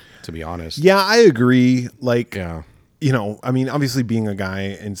random, to be honest. Yeah, I agree. Like, Yeah. you know, I mean, obviously being a guy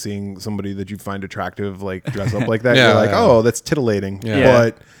and seeing somebody that you find attractive, like dress up like that, Yeah, you're like, yeah. oh, that's tittillating. Yeah.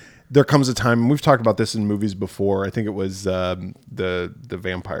 But there comes a time, and we've talked about this in movies before. I think it was the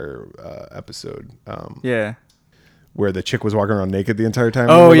vampire episode. Yeah. Where the chick was walking around naked the entire time.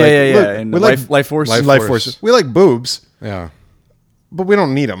 Oh, We're yeah, like, yeah, yeah. look, And we Life Force. Life Force. We like boobs, Yeah. but we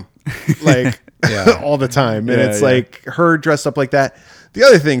don't need them like all the time. And Yeah, it's yeah. like her dressed up like that. The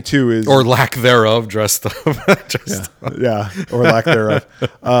other thing too is, Or lack thereof, dressed up. yeah, or lack thereof.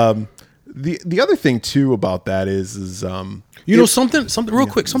 The other thing too about that is You know, something real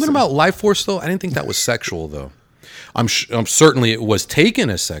quick. Something about Life Force, though. I didn't think that was sexual, though. I'm certainly it was taken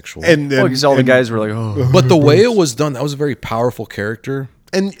as sexual. Because all the guys were like, oh. But the way it was done, that was a very powerful character.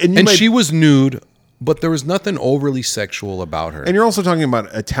 and She was nude, but there was nothing overly sexual about her. and you're also talking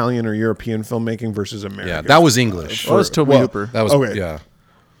about Italian or European filmmaking versus American. Yeah, that was English. That was Toby Hooper. That was Okay. yeah.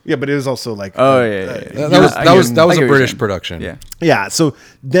 Yeah, but it was also like Oh, yeah. That was I a get what you're British saying. production. Yeah. yeah. So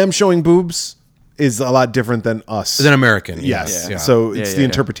them showing boobs is a lot different than us. It's an American. Yes. Yeah. So it's Yeah, the yeah.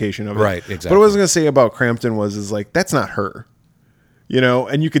 interpretation of it. Right, exactly. But what I was going to say about Crampton is like, that's not her. You know,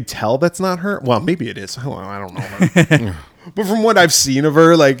 and you could tell that's not her. Well, maybe it is. I don't know. But from what I've seen of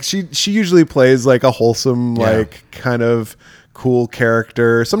her, like she usually plays like a wholesome, like kind of cool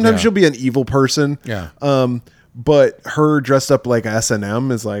character. Sometimes Yeah. she'll be an evil person. Yeah. But her dressed up like S&M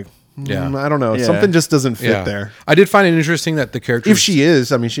is like, Yeah. I don't know. Yeah. Something just doesn't fit Yeah. there. I did find it interesting that the character If she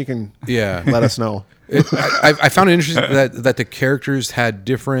is, I mean, she can Yeah. let us know. I found it interesting that the characters had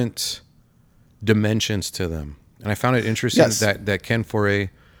different dimensions to them, and I found it interesting Yes. that Ken Foray,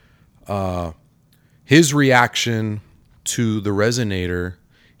 his reaction to the resonator,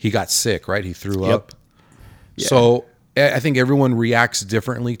 he got sick, right? He threw up. So I think everyone reacts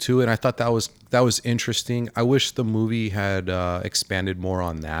differently to it. And I thought that was interesting. I wish the movie had expanded more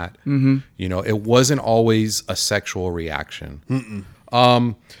on that. Mm-hmm. You know, it wasn't always a sexual reaction.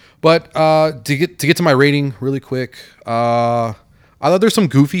 But to get to my rating really quick, I thought there's some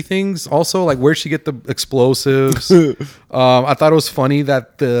goofy things also, like where'd she get the explosives? I thought it was funny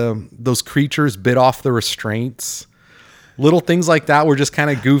that those creatures bit off the restraints. Little things like that were just kind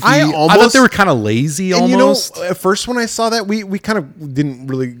of goofy. I thought they were kind of lazy almost. You know, at first when I saw that, we kind of didn't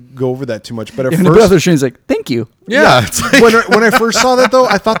really go over that too much. But at And the first, other strain's like, thank you. Yeah. It's like, when I first saw that though,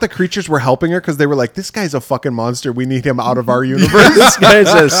 I thought the creatures were helping her because they were like, "This guy's a fucking monster. We need him out of our universe." This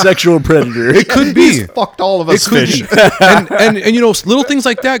guy's a sexual predator. it could be. He's fucked all of us Could fish. be. and you know, little things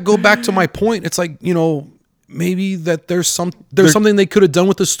like that go back to my point. It's like, you know, maybe that there's something they could have done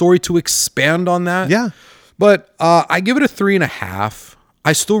with the story to expand on that. Yeah. But I give it a 3.5.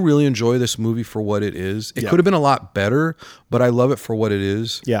 I still really enjoy this movie for what it is. It could have been a lot better, but I love it for what it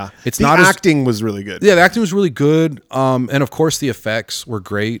is. Yeah, It's the not acting was really good. Yeah, the acting was really good. And of course the effects were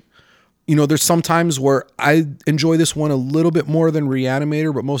great. You know, there's some times where I enjoy this one a little bit more than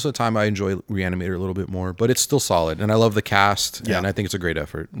Reanimator, but most of the time I enjoy Reanimator a little bit more. But it's still solid, and I love the cast, and I think it's a great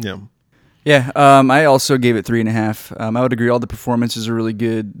effort. Yeah. Yeah, I also gave it 3.5. I would agree. All the performances are really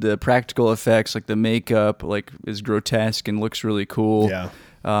good. The practical effects, like the makeup, like is grotesque and looks really cool. Yeah.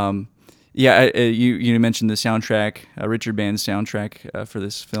 You mentioned the soundtrack, Richard Band's soundtrack for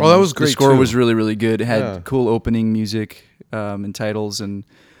this film. Oh, that was great, The score too. was really, really good. It had Yeah. cool opening music and titles, and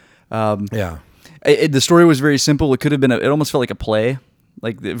Yeah. the story was very simple. It could have been. It almost felt like a play.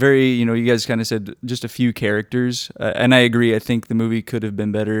 Like you guys kind of said just a few characters, and I agree. I think the movie could have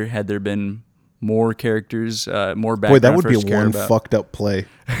been better had there been more characters, more background. Boy, that would for be us to care one about. fucked up play.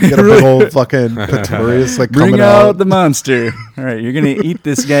 You get a big old fucking Pretorius like Bring coming out out. the monster. All right, you're gonna eat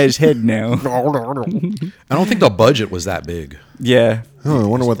this guy's head now. I don't think the budget was that big. Yeah. Oh, I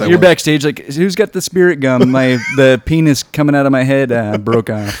wonder what that You're was. backstage like, who's got the spirit gum? The penis coming out of my head broke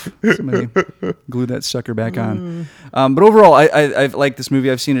off. Somebody glue that sucker back on. But overall, I've liked this movie.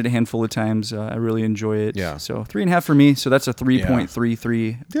 I've seen it a handful of times. I really enjoy it. Yeah. So 3.5 for me. So that's a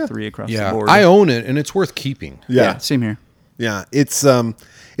 3.33 across the Yeah. board. I own it, and it's worth keeping. Yeah. Same here. Yeah, it's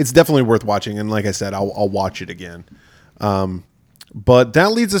definitely worth watching, and like I said, I'll watch it again. But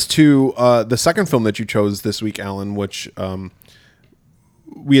that leads us to the second film that you chose this week, Alan, which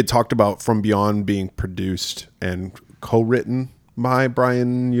we had talked about, From Beyond, being produced and co-written by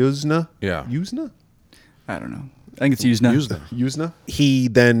Brian Yuzna. Yeah. Yuzna? I don't know. I think it's used now. Yuzna. He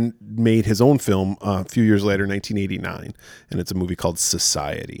then made his own film a few years later, 1989, and it's a movie called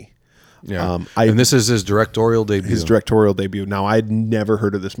Society. Yeah. And this is his directorial debut. His directorial debut. Now, I'd never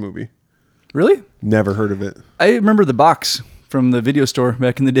heard of this movie. Really? Never heard of it. I remember the box from the video store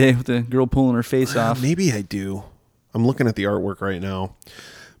back in the day with the girl pulling her face off. Maybe I do. I'm looking at the artwork right now.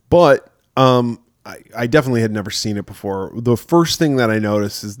 But I definitely had never seen it before. The first thing that I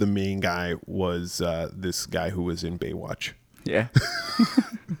noticed is the main guy was this guy who was in Baywatch. Yeah.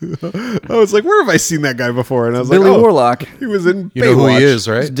 I was like, where have I seen that guy before? And I was Billy like, Warlock. He was in Baywatch. You know who he is,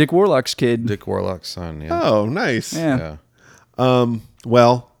 right? It's Dick Warlock's kid. Dick Warlock's son. Yeah. Oh, nice. Yeah.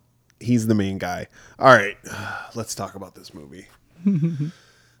 Well, he's the main guy. All right, let's talk about this movie.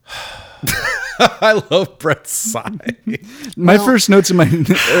 I love Brett's sigh. My first notes in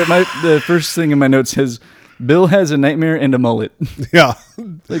the first thing in my notes says, Bill has a nightmare and a mullet. Yeah.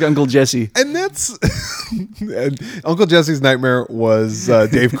 Like Uncle Jesse. And that's and Uncle Jesse's nightmare was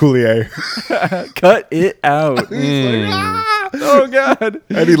Dave Coulier. Cut it out. Oh, God.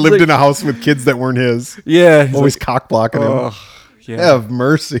 And he lived in a house with kids that weren't his. Yeah. he's Always like, cock blocking him. yeah. Have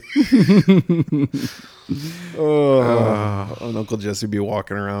mercy. And Uncle Jesse would be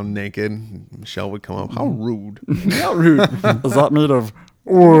walking around naked. Michelle would come up. How rude. How rude. Is that made of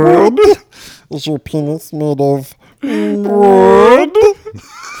wood? Is your penis made of wood?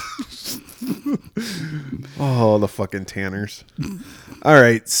 Oh, the fucking Tanners. All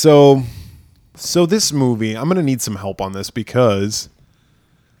right, so this movie, I'm going to need some help on this because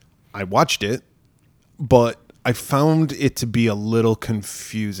I watched it, but I found it to be a little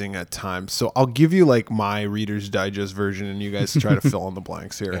confusing at times. So I'll give you like my Reader's Digest version and you guys try to fill in the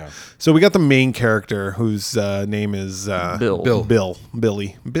blanks here. Yeah. So we got the main character whose name is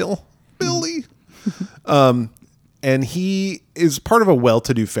Billy. And he is part of a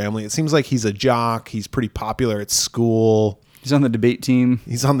well-to-do family. It seems like he's a jock. He's pretty popular at school. He's on the debate team.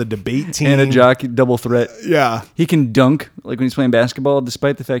 And a jock, double threat. Yeah. He can dunk like when he's playing basketball,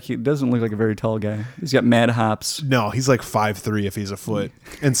 despite the fact he doesn't look like a very tall guy. He's got mad hops. No, he's like 5'3" if he's a foot.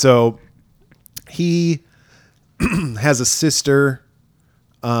 And so he has a sister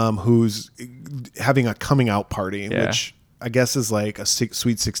who's having a coming out party, which I guess is like a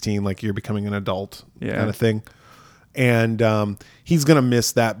sweet 16, like you're becoming an adult kind of thing. And he's going to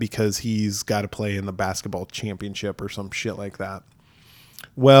miss that because he's got to play in the basketball championship or some shit like that.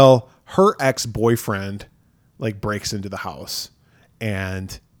 Well, her ex-boyfriend like breaks into the house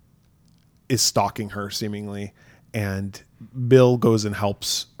and is stalking her seemingly. And Bill goes and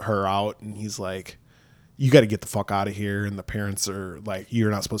helps her out. And he's like, you got to get the fuck out of here. And the parents are like,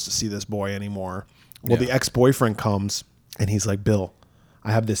 you're not supposed to see this boy anymore. Well, the ex-boyfriend comes and he's like, Bill,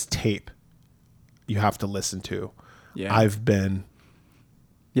 I have this tape you have to listen to. Yeah. I've been.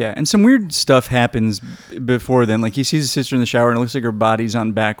 Yeah, and some weird stuff happens before then. Like he sees his sister in the shower and it looks like her body's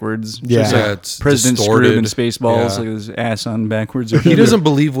on backwards. Yeah, like it's President distorted. Scrooge in Spaceballs, Yeah. like his ass on backwards. He doesn't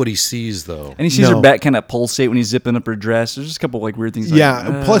believe what he sees, though. And he sees her back kind of pulsate when he's zipping up her dress. There's just a couple like weird things.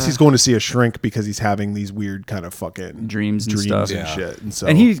 Yeah, plus he's going to see a shrink because he's having these weird kind of fucking dreams and stuff. and shit. And so,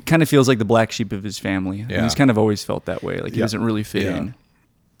 and he kind of feels like the black sheep of his family. Yeah. And he's kind of always felt that way. Like he doesn't really fit in.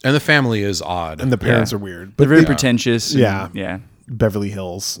 And the family is odd. and the parents are weird, They're very pretentious. And, Yeah. Yeah. Beverly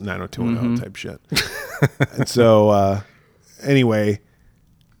Hills 90210 type shit. And so anyway,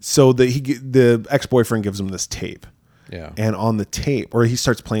 so the ex-boyfriend gives him this tape. Yeah. And on the tape, or he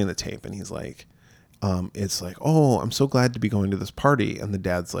starts playing the tape and he's like, it's like, oh, I'm so glad to be going to this party. And the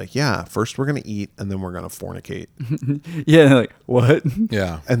dad's like, yeah, first we're going to eat and then we're going to fornicate. Yeah. They're like, what?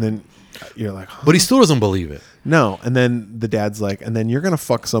 Yeah. And then you're like, huh? But he still doesn't believe it. No. And then the dad's like, and then you're going to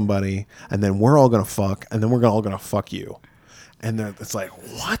fuck somebody and then we're all going to fuck and then we're all going to fuck you. And it's like,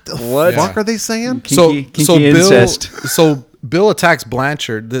 what the fuck are they saying? Kinky incest. So Bill attacks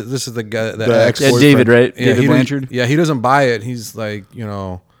Blanchard. This is the guy, the ex-boyfriend. David, right? Yeah, David Blanchard. Yeah, he doesn't buy it. He's like,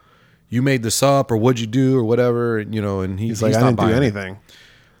 you made this up, or what'd you do, or whatever, and He's like, I didn't do anything.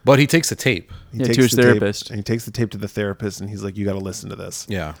 But he takes the tape. He Yeah, takes to his the therapist. tape, and he takes the tape to the therapist, and he's like, you got to listen to this.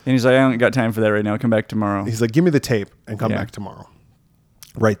 Yeah. And he's like, I don't got time for that right now. Come back tomorrow. He's like, give me the tape and come Yeah. back tomorrow.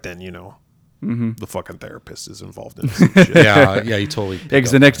 Right then, the fucking therapist is involved in some shit. Yeah, he totally. Yeah, because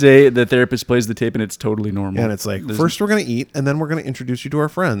the next day the therapist plays the tape and it's totally normal. And it's like, first we're going to eat, and then we're going to introduce you to our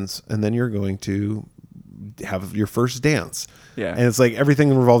friends, and then you're going to have your first dance. Yeah. And it's like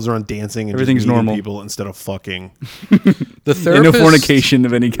everything revolves around dancing and Everything's just meeting normal. people instead of fucking. The therapist, and no fornication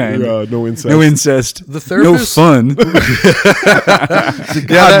of any kind. No incest. No incest. The therapist- No fun.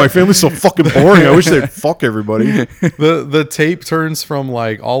 God, my family's so fucking boring. I wish they'd fuck everybody. The tape turns from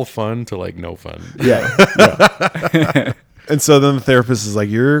like all fun to like no fun. Yeah. And so then the therapist is like,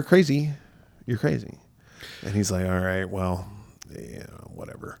 you're crazy. You're crazy. And he's like, all right, well, yeah,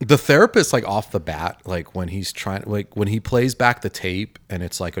 whatever. The therapist, like off the bat, like when he's trying, like when he plays back the tape and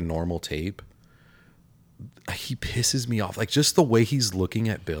it's like a normal tape, he pisses me off. Like just the way he's looking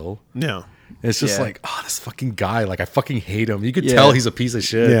at Bill. No. It's just like, oh, this fucking guy. Like, I fucking hate him. You could Yeah. tell he's a piece of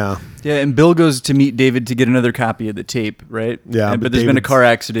shit. Yeah. Yeah, and Bill goes to meet David to get another copy of the tape, right? Yeah, but but there's been a David's- car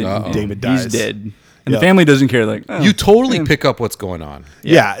accident. And David He's dies. dead. And Yeah. the family doesn't care. Like, oh, You totally pick up what's going on.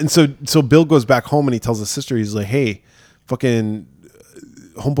 Yeah. And so Bill goes back home and he tells his sister, he's like, hey, fucking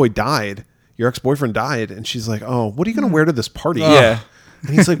homeboy died. Your ex-boyfriend died. And she's like, oh, what are you going to wear to this party? Yeah.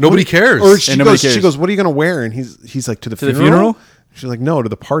 And he's like, Nobody what- cares. Or she And nobody goes, cares. she goes, what are you going to wear? And he's like, to the the funeral? funeral? She's like, no, to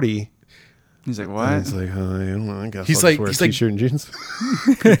the party. He's like, And what? he's like, I don't know. I guess He's I'll like- just wear he's a like- t-shirt and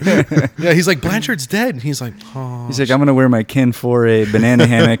jeans. Yeah, he's like, Blanchard's dead. And he's like, oh. He's like, I'm gonna wear my Ken for a banana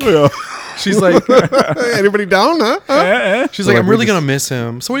hammock. She's like, Anybody down, huh? she's like, Like, I'm we really just- going to miss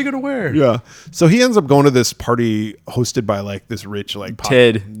him. So what are you going to wear? Yeah. So he ends up going to this party hosted by like this rich, like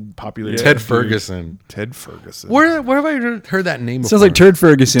popular Ted dude. Ferguson. Ted Ferguson. Where have I heard that name before? Sounds like Turd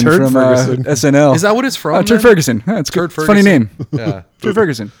Ferguson Turd from Ferguson. SNL. Is that what it's from? Oh, Turd then? Ferguson. Huh, it's Turd good. Funny Ferguson. name. Yeah. Turd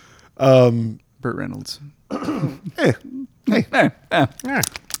Ferguson. Burt Reynolds. Hey,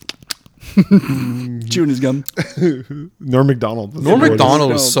 Chewing his gum. Norm Macdonald. Norm That's Macdonald what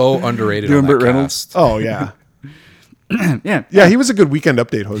it was so underrated Doing on that Burt Reynolds? cast. is. Oh yeah, Yeah. yeah. He was a good Weekend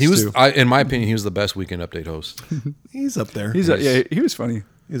Update host He was, too. in my opinion, he was the best Weekend Update host. He's up there. Yeah, he was funny.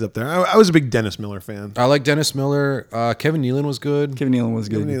 He's up there. I was a big Dennis Miller fan. I like Dennis Miller. Kevin Nealon was good. Kevin Nealon was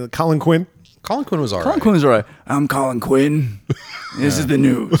good. Colin Quinn. Colin Quinn was all Colin right. Quinn was all right. I'm Colin Quinn. This is the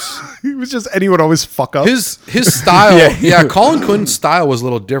news. He was just, and he would always fuck up. His style, yeah, Colin Quinn's style was a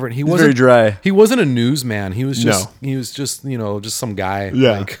little different. He wasn't very dry. He wasn't a newsman. He was just No. he was just just some guy.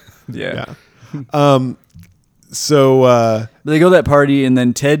 Yeah. Like, Yeah. So They go to that party, and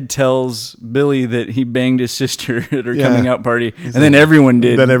then Ted tells Billy that he banged his sister at her Yeah. coming out party, and then everyone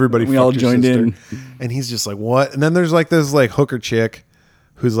did. then everybody we all fucked your joined sister. in. And he's just like, what? And then there's like this like hooker chick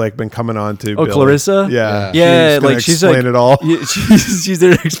who's like been coming on to Oh, Billy. Clarissa? Yeah. Yeah, She's gonna like she's explain like it all. Yeah, she's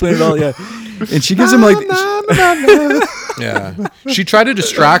there to explain it all. Yeah, and she gives him like. yeah. She tried to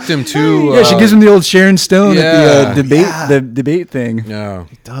distract him too. Yeah, she gives him the old Sharon Stone yeah. at the debate, Yeah. the debate thing. Yeah.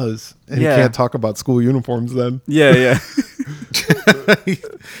 Does. And Yeah. he can't talk about school uniforms then. Yeah, yeah.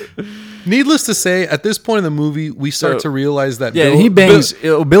 Needless to say, at this point in the movie, we start to realize that Yeah, Bill, and he bangs.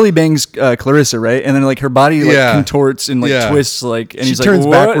 Billy bangs Clarissa, right? And then like her body like Yeah. contorts and like Yeah. twists, like, and She he's turns like,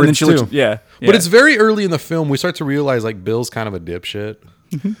 what? And then backwards, she looks. too. Yeah, But it's very early in the film. We start to realize like Bill's kind of a dipshit,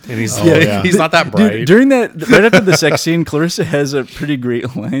 and he's yeah. he's not that bright. Dude, during that, right after the sex scene, Clarissa has a pretty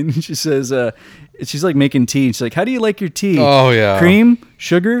great line. She says, she's like making tea. She's like, "How do you like your tea? Oh, yeah. cream,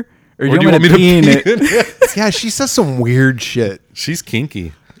 sugar, or do you want me to to pee in it?" Yeah, she says some weird shit. She's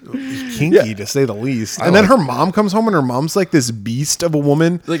kinky. Kinky to say the least. And then her mom comes home and her mom's like this beast of a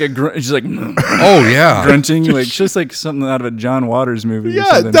woman. Like a grunt. She's like Oh yeah. grunting, like just like something out of a John Waters movie. or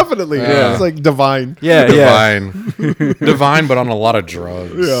Yeah, something. definitely. Yeah. It's like divine. Yeah, yeah. Divine, divine, but on a lot of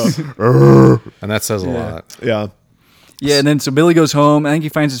drugs. Yeah. And that says a lot. Yeah. Yeah, and then so Billy goes home. I think he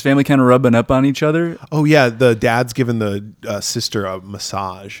finds his family kind of rubbing up on each other. Oh yeah, the dad's giving the sister a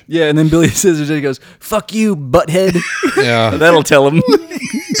massage. Yeah, and then Billy says, he goes, "Fuck you, butthead." Yeah. That'll tell him.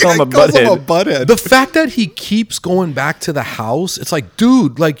 Call him a Calls him a butthead. butthead. The fact that he keeps going back to the house, it's like,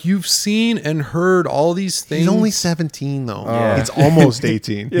 dude, like you've seen and heard all these things. He's only 17 though. Yeah. He's almost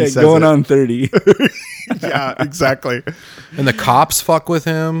 18. Yeah, He says going it. on 30. Yeah, exactly. and the cops fuck with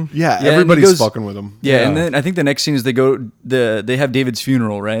him. Yeah, and he everybody's goes- fucking with him. Yeah, and then I think the next scene is they have David's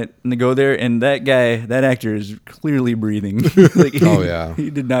funeral, right? And they go there, and that actor is clearly breathing. Like, Oh, yeah. he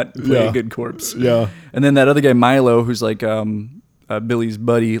did not play Yeah. a good corpse. Yeah. And then that other guy Milo, who's like Billy's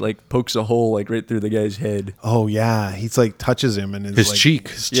buddy, like pokes a hole like right through the guy's head. Oh yeah, he's like touches him and His like, cheek.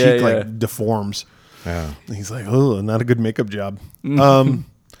 His Yeah, cheek yeah. like deforms. Yeah. And he's like, oh, not a good makeup job.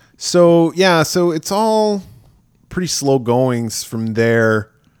 So yeah, so it's all pretty slow goings from there.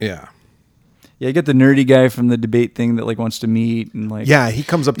 Yeah. Yeah, you get the nerdy guy from the debate thing that like wants to meet and like Yeah, he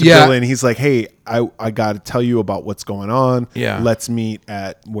comes up to Yeah. Billy and he's like, hey, I got to tell you about what's going on. Yeah. Let's meet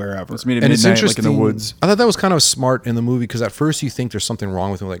at wherever. let's meet at And it's midnight, like interesting in the woods. I thought that was kind of smart in the movie because at first you think there's something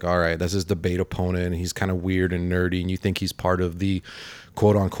wrong with him. Like, all right, that's his debate opponent, and he's kind of weird and nerdy, and you think he's part of the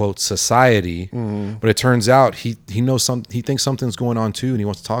quote unquote society. But it turns out he knows he thinks something's going on too, and he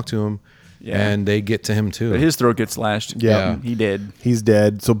wants to talk to him. Yeah. And they get to him too. But his throat gets slashed. Yeah. He did. He's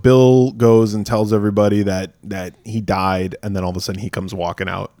dead. So Bill goes and tells everybody that he died, and then all of a sudden he comes walking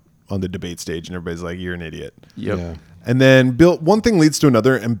out on the debate stage, and everybody's like, "You're an idiot." Yep. Yeah. And then one thing leads to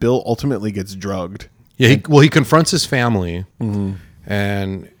another, and Bill ultimately gets drugged. Yeah. He confronts his family,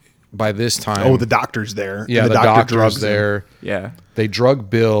 and by this time, Oh, the doctor's there. yeah, and the doctor's drugs him, there. Yeah. They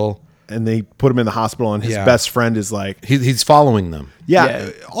drug Bill. and they put him in the hospital, and his Yeah. best friend is like, He's following them. Yeah.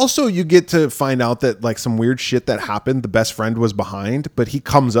 Also, you get to find out that like some weird shit that happened, the best friend was behind, but he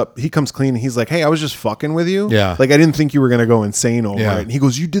comes clean and he's like, hey, I was just fucking with you. Yeah. Like, I didn't think you were going to go insane over Yeah. it. And he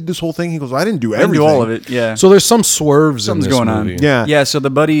goes, you did this whole thing? He goes, I didn't do I didn't everything. do all of it. Yeah. So there's some swerves Something's in this going movie. on. Yeah. Yeah. So the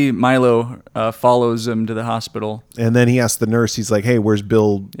buddy Milo follows him to the hospital. And then he asked the nurse, he's like, hey, where's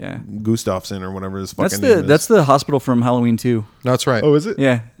Bill Yeah. Gustafson or whatever his That's fucking name the is? that's the hospital from Halloween 2. That's right. Oh, is it?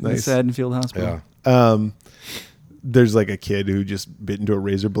 Yeah. Nice. The Haddonfield Hospital. Yeah. There's like a kid who just bit into a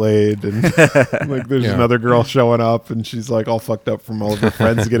razor blade, and like there's another girl showing up, and she's like all fucked up from all of her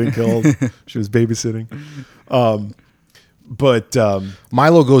friends getting killed. She was babysitting. But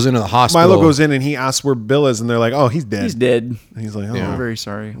Milo goes into the hospital. Milo goes in and he asks where Bill is, and they're like, oh, he's dead. He's dead. And he's like, oh, I'm very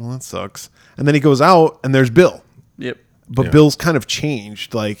sorry. well, that sucks. And then he goes out, and there's Bill. Yep. But Bill's kind of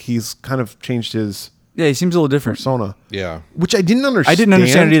changed. Like, he's kind of changed his Yeah, he seems a little different. persona. Yeah. Which I didn't understand. I didn't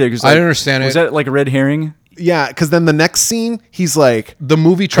understand it either. 'Cause, I didn't understand Was it. that like a red herring? Yeah, because then the next scene, he's like, The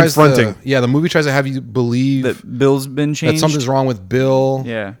movie tries Confronting. the movie tries to have you believe That Bill's been that changed? something's wrong with Bill.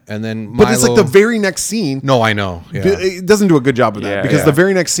 Yeah. And then Milo. but it's like the very next scene. No, I know. Yeah. It doesn't do a good job of that Yeah. because Yeah. the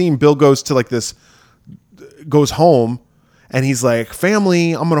very next scene, Bill goes to like this, goes home, and he's like,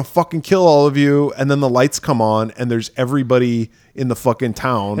 family, I'm going to fucking kill all of you. And then the lights come on, and there's everybody in the fucking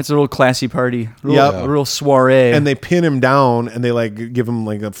town. It's a real classy party. Real, Yep. a real soiree. And they pin him down, and they like give him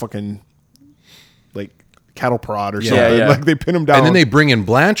like a fucking like cattle prod or something. yeah. Like they pin him down. And then they bring in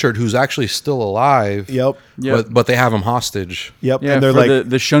Blanchard, who's actually still alive. Yep. Yep. But they have him hostage. Yep. yeah, And they're for like,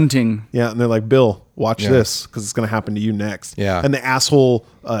 the shunting. yeah, and they're like, Bill, watch Yeah. this because it's going to happen to you next. Yeah. And the asshole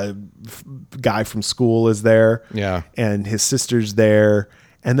guy from school is there. Yeah. And his sister's there.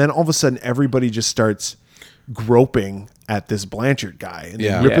 And then all of a sudden, everybody just starts groping at this Blanchard guy. And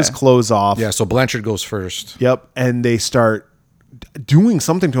Yeah. they rip his Yeah. clothes off. Yeah, so Blanchard goes first. Yep. And they start doing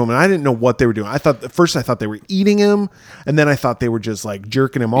something to him. And I didn't know what they were doing. At first I thought they were eating him. And then I thought they were just like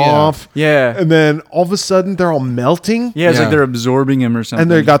jerking him off. Yeah. And then all of a sudden, they're all melting. Yeah, it's Yeah. like they're absorbing him or something.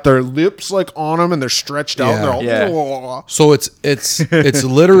 And they got their lips like on them, and they're stretched out. And they're all, Yeah. "Whoa." So it's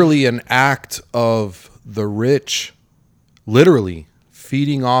literally an act of the rich literally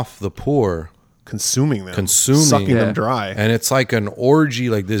feeding off the poor, consuming them, consuming sucking Yeah. them dry. and it's like an orgy,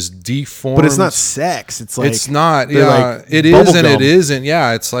 like this deformed. But it's not sex. It's like It's not. they're Yeah, like it is bubble and gum. it isn't.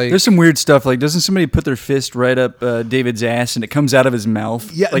 Yeah, it's like There's some weird stuff. Like, doesn't somebody put their fist right up David's ass and it comes out of his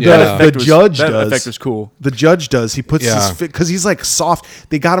mouth? Yeah, like the judge that does. effect was cool. The judge does. He puts Yeah. his because he's like soft.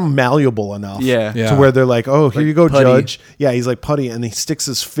 They got him malleable enough. Yeah. Yeah. To where they're like, oh, here you go, putty. judge. Yeah, he's like putty, and he sticks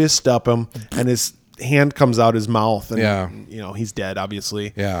his fist up him, and his hand comes out his mouth, and Yeah. he's dead,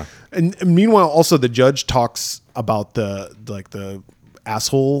 obviously. Yeah. And meanwhile, also the judge talks about the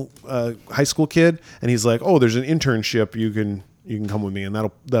asshole high school kid, and he's like, oh, there's an internship. You can come with me, and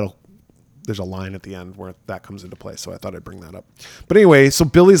that'll. There's a line at the end where that comes into play, so I thought I'd bring that up. But anyway, so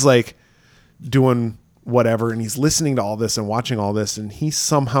Billy's like doing whatever, and he's listening to all this and watching all this, and he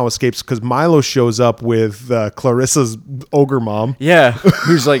somehow escapes because Milo shows up with Clarissa's ogre mom. Yeah,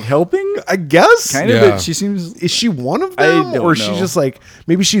 who's like helping? I guess. Kind of. Yeah. But she seems. Is she one of I them, don't or she's know. just like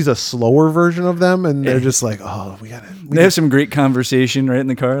maybe she's a slower version of them, and they're just like, oh, we gotta. They have some great conversation right in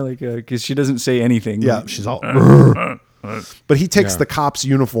the car, like because she doesn't say anything. Yeah, she's all. But he takes Yeah. the cop's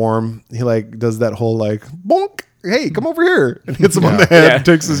uniform. He like does that whole like bonk. Hey, come over here, and hits him on the head. Yeah.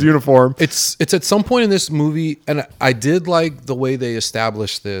 Takes his uniform. It's at some point in this movie, and I did like the way they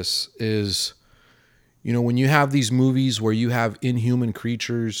established this is, when you have these movies where you have inhuman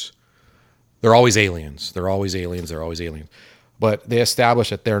creatures, they're always aliens. They're always aliens. They're always aliens. But they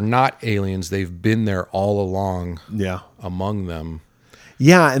establish that they're not aliens. They've been there all along Yeah. among them.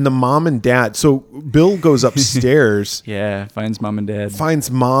 Yeah, and the mom and dad. So Bill goes upstairs, Yeah, finds mom and dad.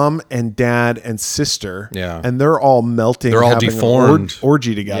 finds mom and dad and sister. Yeah. And they're all melting. They're all having an deformed.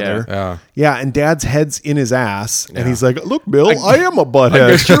 orgy together. Yeah. Yeah, and dad's head's in his ass. And Yeah. he's like, look, Bill, I am a butthead.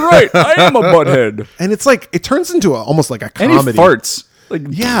 Guess you're right. I am a butthead. And it's like, it turns into almost like a And he comedy. farts. Like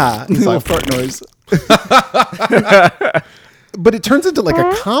Yeah. He's little like, fart noise. but it turns into like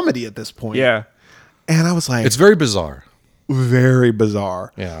a comedy at this point. Yeah. And I was like, It's very bizarre. very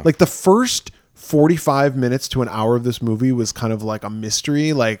bizarre. Yeah. Like the first 45 minutes to an hour of this movie was kind of like a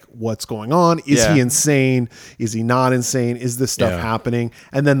mystery. Like, what's going on? Is Yeah. he insane? Is he not insane? Is this stuff Yeah. happening?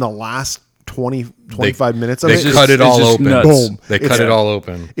 And then the last 25 minutes of They it, cut it it's all just open. nuts. Boom. They It's- cut it all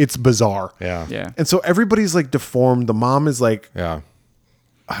open. it's bizarre. Yeah. Yeah. And so everybody's like deformed. The mom is like, Yeah.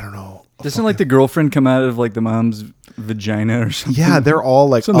 I don't know. Doesn't like the girlfriend come out of like the mom's vagina or something? Yeah, they're all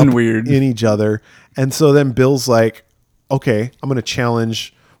like Something up weird. in each other. And so then Bill's like, okay, I'm going to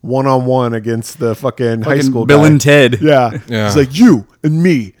challenge one-on-one against the fucking high school Bill guy. and Ted. Yeah. Yeah. It's like you and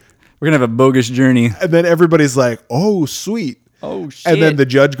me. We're gonna have a bogus journey. And then everybody's like, oh, sweet. Oh, shit. And then the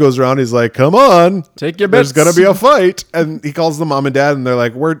judge goes around. He's like, "Come on, Take your There's bets." gonna be a fight." And he calls the mom and dad, and they're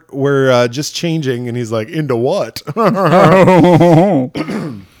like, "We're just changing." And he's like, "Into what?"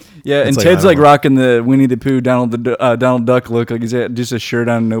 Yeah, and like, Ted's I like don't know. rocking the Winnie the Pooh, Donald Duck look. Like he's got just a shirt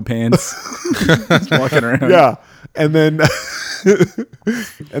on, no pants. Just walking around. Yeah, and then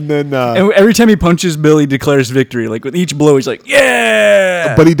and then. And every time he punches Bill, he declares victory. Like with each blow, he's like,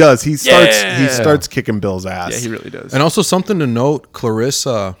 "Yeah!" But he does. He starts. Yeah. He starts kicking Bill's ass. Yeah, he really does. And also something to note,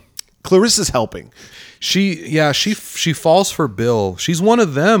 Clarissa's helping. she falls for Bill. She's one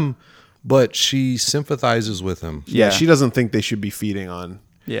of them, but she sympathizes with him. Yeah. She doesn't think they should be feeding on.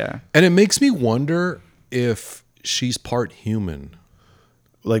 Yeah. And it makes me wonder if she's part human.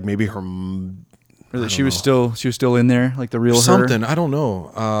 Like maybe her. Or that she was still in there, like the real Something. her. I don't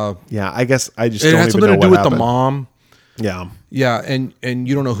know. Yeah, I guess I just It don't had even something know to do what with happened. the mom. Yeah. Yeah, and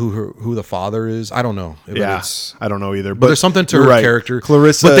you don't know who the father is. I don't know. But Yeah. it's, I don't know either. but there's something to you're her right. character.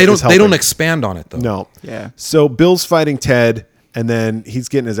 Clarissa, but they is don't helping. expand on it though. No. Yeah. So Bill's fighting Ted, and then he's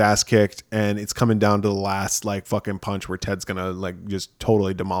getting his ass kicked, and it's coming down to the last like fucking punch where Ted's gonna like just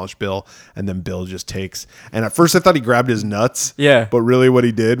totally demolish Bill, and then Bill just takes. And at first I thought he grabbed his nuts. Yeah. But really what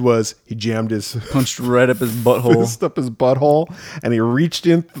he did was he jammed his Punched right up his butthole. fist up his butthole, and he reached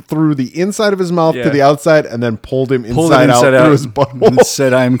in through the inside of his mouth Yeah. to the outside, and then pulled him Pulled it inside out through his and butthole.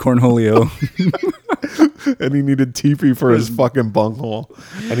 said, "I'm Cornholio." And he needed TP for his fucking bunghole,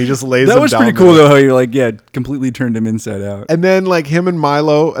 and he just lays. That him was down pretty cool there. though. How you like, completely turned him inside out. And then like him and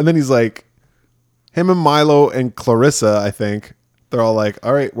Milo, and then he's like, him and Milo and Clarissa, I think they're all like,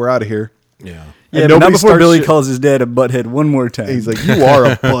 "All right, we're out of here." Yeah. Yeah, And but not nobody before starts Billy shit- calls his dad a butthead one more time. He's like, "You are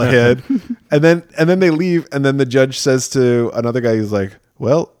a butthead." and then they leave, and then the judge says to another guy, he's like,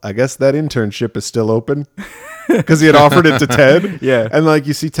 "Well, I guess that internship is still open." Because he had offered it to Ted. Yeah. And like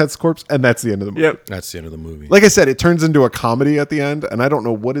you see Ted's corpse, and that's the end of the movie. "Yep." That's the end of the movie. Like I said, it turns into a comedy at the end, and I don't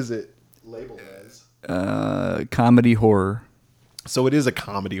know what is it labeled as. Comedy horror. So it is a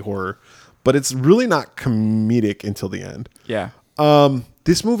comedy horror, but it's really not comedic until the end. Yeah.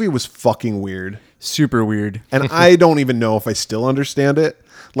 This movie was fucking weird. Super weird. And I don't even know if I still understand it.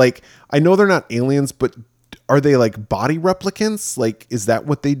 Like, I know they're not aliens, but are they like body replicants? Like, is that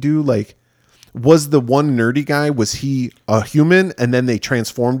what they do? Like, was the one nerdy guy, was he a human and then they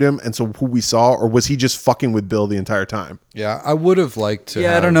transformed him? And so who we saw, or was he just fucking with Bill the entire time? Yeah, I would have liked to.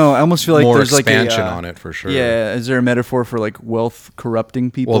 Yeah, I have don't know. I almost feel like more there's like expansion on it for sure. Yeah, is there a metaphor for like wealth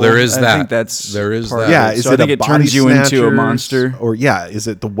corrupting people? Well, there is I that. think that's There is part that. of Yeah, it. is So I it think a it body turns you into a snatchers? monster. Or yeah, is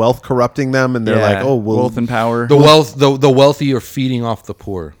it the wealth corrupting them? And they're Yeah, like, oh, well, wealth and power. The wealthy are feeding off the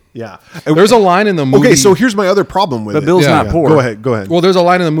poor. yeah. There's a line in the movie. Okay, so here's my other problem with But it. Bill's Yeah, not yeah. poor. Go ahead. Well, there's a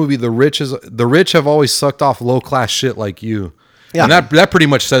line in the movie. The rich have always sucked off low class shit like you. Yeah. And that pretty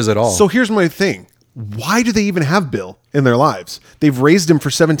much says it all. So here's my thing. Why do they even have Bill in their lives? They've raised him for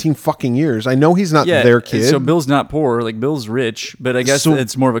 17 fucking years. I know he's not their kid. So Bill's not poor. Like Bill's rich, but I guess So-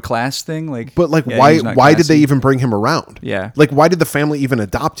 it's more of a class thing. Like, but like, yeah, why he's not did they classy. even bring him around? Yeah. Like, why did the family even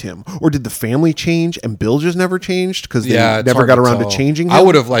adopt him? Or did the family change and Bill just never changed because they yeah, it's never hard got around to tell. changing him? I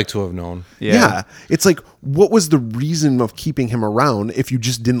would have liked to have known. Yeah. It's like, what was the reason of keeping him around if you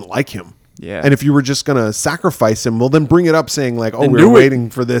just didn't like him? Yeah. And if you were just going to sacrifice him, well, then bring it up saying like, oh, Then we do were it. waiting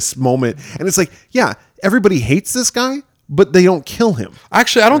for this moment. And it's like, yeah, everybody hates this guy, but they don't kill him.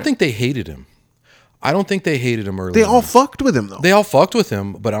 Actually, I don't think they hated him. I don't think they hated him early. They all on. fucked with him though. They all fucked with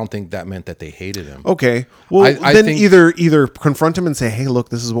him, but I don't think that meant that they hated him. Okay. Well, I then think- either confront him and say, "Hey, look,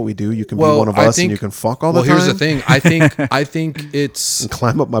 this is what we do. You can be one of us, and you can fuck all the time." Well, here's the thing. I think it's. And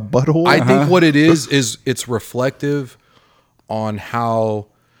climb up my butthole. I think what it is it's reflective on how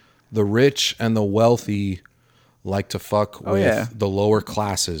the rich and the wealthy like to fuck with yeah. the lower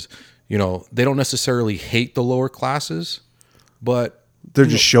classes. You know, they don't necessarily hate the lower classes, but they're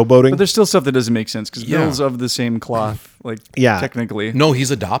just showboating. But there's still stuff that doesn't make sense because Yeah. Bill's of the same cloth. Like, Yeah. technically. no,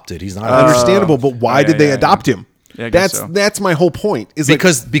 he's adopted. He's not Understandable, but why yeah, did they yeah, adopt him? Yeah, I guess so. That's my whole point. Is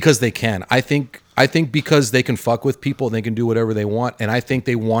because they can. I think because they can fuck with people, they can do whatever they want, and I think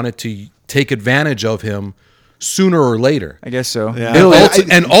they wanted to take advantage of him sooner or later. I guess so. Yeah. Bill,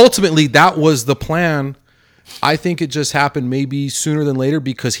 And ultimately, that was the plan. I think it just happened maybe sooner than later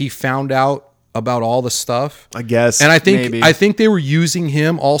because he found out about all the stuff. I guess. And I Maybe. think they were using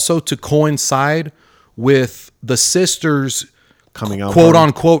him also to coincide with the sisters Coming out quote party.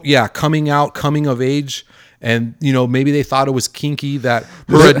 unquote, coming out, coming of age. And maybe they thought it was kinky that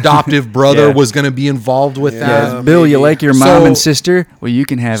her adoptive brother Yeah. was going to be involved with that. Bill, you like your mom So- and sister? Well, you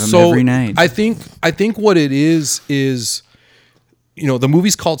can have them every night. I think what it is the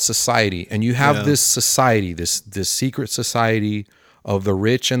movie's called Society, and you have this society, this secret society of the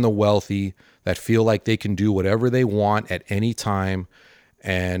rich and the wealthy that feel like they can do whatever they want at any time.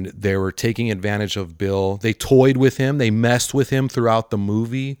 And they were taking advantage of Bill. They toyed with him. They messed with him throughout the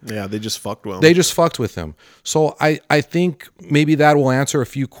movie. Yeah, they just fucked with him. They just fucked with him. So I think maybe that will answer a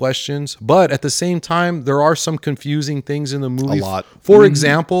few questions. But at the same time, there are some confusing things in the movie. A lot. For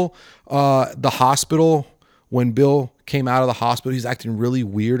example, the hospital, when Bill came out of the hospital, he's acting really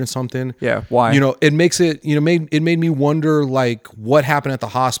weird and something. Yeah, why? It makes it, made me wonder, like, what happened at the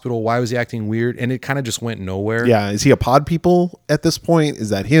hospital? Why was he acting weird? And it kind of just went nowhere. Yeah, is he a pod people at this point? Is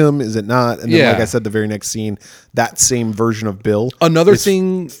that him? Is it not? And then, Yeah. like I said, the very next scene, that same version of Bill. Another is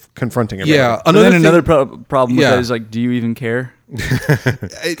thing, confronting everybody. yeah. Another problem with Yeah. that is like, do you even care?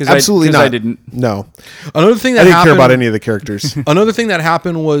 Absolutely not. I didn't. No, Another thing that I didn't happened, care about any of the characters. Another thing that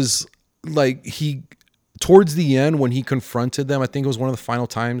happened was, like, towards the end when he confronted them, I think it was one of the final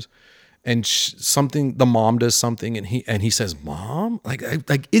times, and the mom does something, and he says, "Mom, like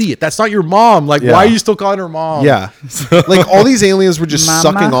idiot, that's not your mom. Like, Yeah. why are you still calling her mom?" Yeah. Like all these aliens were just Mama.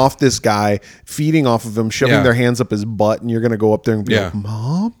 sucking off this guy, feeding off of him, shoving Yeah. their hands up his butt, and you're going to go up there and be Yeah. like,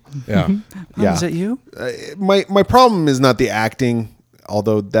 Mom? yeah. Yeah. Is that you? My problem is not the acting,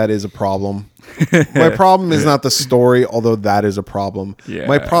 although that is a problem. My problem is not the story, although that is a problem. Yeah.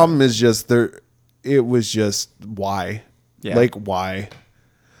 My problem is just it was just why? Yeah. Like why?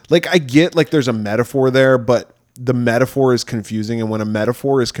 Like I get like there's a metaphor there, but the metaphor is confusing, and when a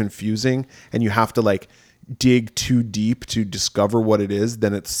metaphor is confusing and you have to like dig too deep to discover what it is,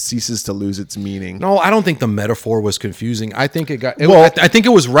 then it ceases to lose its meaning. No, I don't think the metaphor was confusing. I think Well- I think it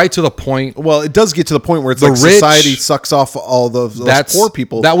was right to the point. Well, it does get to the point where it's The like rich- society sucks off all those poor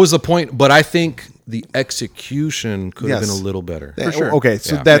people. That was the point, but I think the execution could have Yes. been a little better. Yeah, sure. Okay,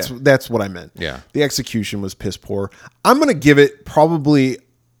 so Yeah. that's what I meant. Yeah. The execution was piss poor. I'm gonna give it probably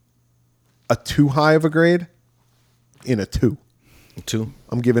a too high of a grade in a 2. Too.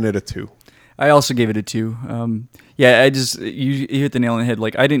 I'm giving it a 2. I also gave it a 2. Yeah, you hit the nail on the head.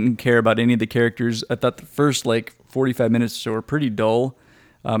 Like, I didn't care about any of the characters. I thought the first like 45 minutes or so were pretty dull,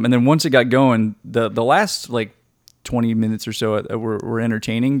 and then once it got going, the last like 20 minutes or so were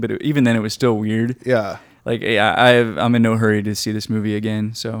entertaining. But even then, it was still weird. Yeah. Like, I'm in no hurry to see this movie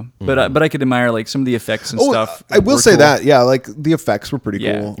again. So, but I could admire like some of the effects and stuff. I will were say cool. that. Yeah, like the effects were pretty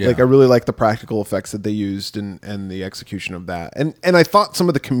Yeah. cool. Yeah. Like I really like the practical effects that they used and the execution of that. And I thought some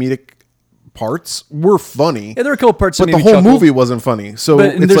of the comedic parts were funny. Yeah, there were a couple parts that but made the me whole chuckle. movie wasn't funny. So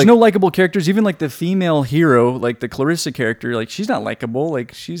But it's there's like, no likable characters. Even like the female hero, like the Clarissa character, like she's not likable.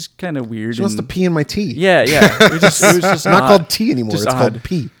 Like she's kind of weird. she wants to and- pee in my tea. Yeah, yeah. It was just It's not odd. called tea anymore. Just It's odd. called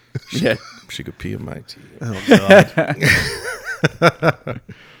pee. Yeah. She could pee in my tea.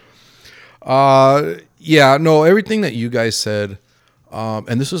 Oh, Yeah, no, everything that you guys said,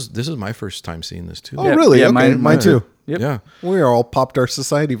 and this is my first time seeing this too. Oh, really? Yeah, Okay. Mine too. Yep. Yeah. We are all popped our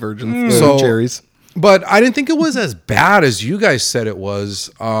society virgins. So- cherries. But I didn't think it was as bad as you guys said it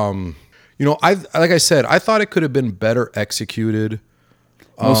was. Like I said, I thought it could have been better executed.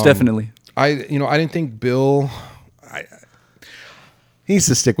 Most definitely. I didn't think Bill. He needs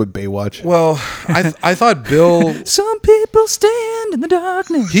to stick with Baywatch. Well, I thought Bill. Some people stand in the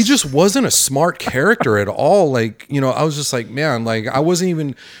darkness. He just wasn't a smart character at all. Like, I was just like, man, like I wasn't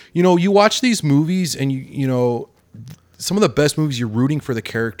even. You watch these movies and some of the best movies, you're rooting for the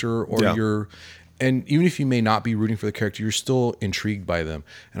character or Yeah. and even if you may not be rooting for the character, you're still intrigued by them.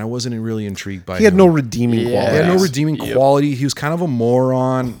 And I wasn't really intrigued by He had him. no redeeming He quality. had no redeeming quality. He was kind of a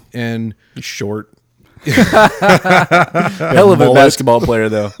moron, and He's short. Hell of a basketball player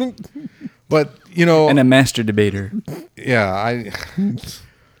though, but and a master debater.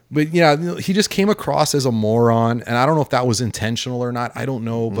 But yeah, he just came across as a moron, and I don't know if that was intentional or not. I don't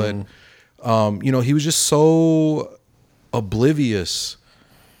know, but he was just so oblivious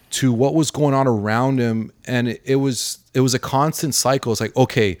to what was going on around him, and it was a constant cycle. It's like,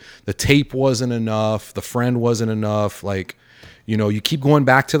 okay, the tape wasn't enough, the friend wasn't enough, like, you keep going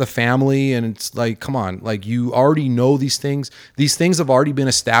back to the family, and it's like, come on, like, you already know these things have already been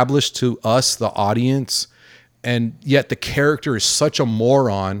established to us, the audience, and yet the character is such a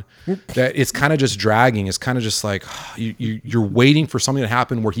moron that it's kind of just dragging. It's kind of just like you're waiting for something to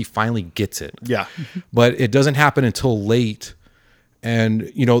happen where he finally gets it. Yeah. But it doesn't happen until late.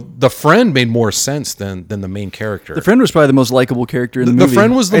 And, the friend made more sense than the main character. The friend was probably the most likable character in the The movie.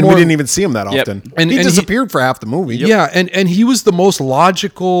 friend was the And more... we didn't even see him that Yep. often. And he he- disappeared for half the movie. Yeah, and he was the most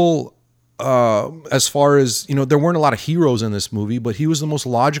logical as far as, there weren't a lot of heroes in this movie, but he was the most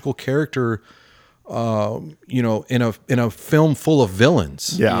logical character, in a film full of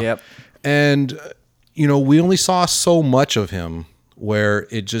villains. Yeah. Yep. And, we only saw so much of him where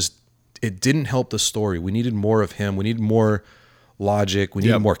it didn't help the story. We needed more of him. We needed more logic. We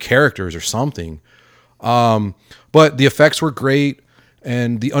needed more characters or something. But the effects were great,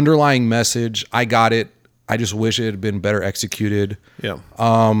 and the underlying message, I got it. I just wish it had been better executed. Yeah.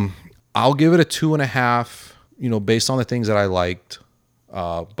 I'll give it a 2.5, based on the things that I liked.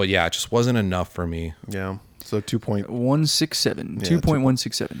 But yeah, it just wasn't enough for me. Yeah. So 2.167.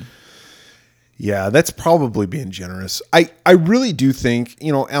 2.167. Yeah, that's probably being generous. I really do think,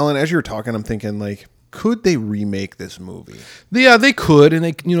 Alan, as you're talking, I'm thinking like, could they remake this movie? Yeah, they could, and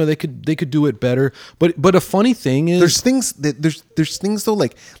they could do it better. But a funny thing is, there's things though,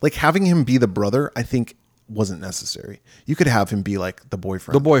 like having him be the brother, I think wasn't necessary. You could have him be like the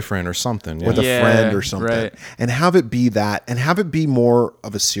boyfriend or something, with a friend or something, right. and have it be that, and have it be more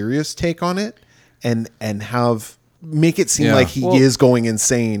of a serious take on it, and make it seem like he is going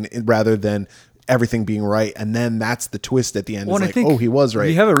insane rather than everything being right, and then that's the twist at the end. It's like, oh, he was right.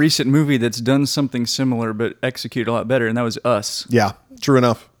 We have a recent movie that's done something similar but executed a lot better, and that was Us. Yeah, true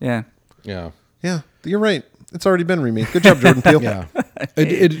enough. Yeah. You're right. It's already been remade. Good job, Jordan Peele. Yeah,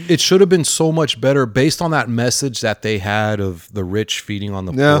 it should have been so much better based on that message that they had of the rich feeding on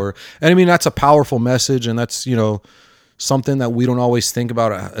the poor. And I mean, that's a powerful message, and that's something that we don't always think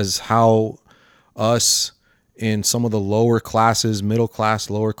about as how us in some of the lower classes, middle class,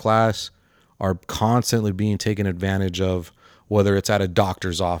 lower class, are constantly being taken advantage of, whether it's at a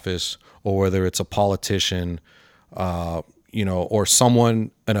doctor's office or whether it's a politician, or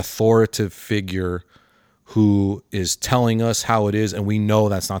someone, an authoritative figure who is telling us how it is, and we know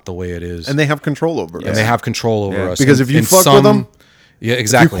that's not the way it is. And they have control over us. And they have control over us. Because if you fuck with them, yeah,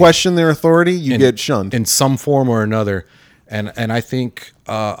 exactly. if you question their authority, you get shunned. In some form or another. And I think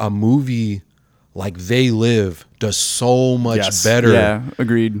a movie like They Live does so much better. Yeah,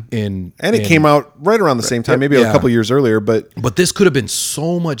 agreed. It came out right around the same time, maybe a couple years earlier, but this could have been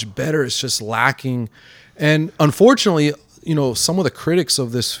so much better. It's just lacking. And unfortunately, some of the critics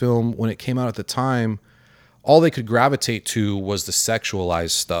of this film, when it came out at the time, all they could gravitate to was the sexualized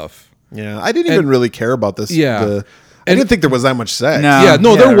stuff. Yeah, I didn't even really care about this. Yeah. I didn't think there was that much sex. There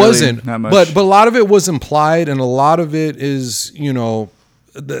really wasn't. Not much. But a lot of it was implied, and a lot of it is,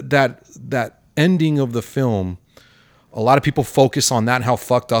 that ending of the film. A lot of people focus on that and how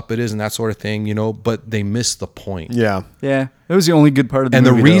fucked up it is and that sort of thing, but they miss the point. Yeah. Yeah. That was the only good part of the and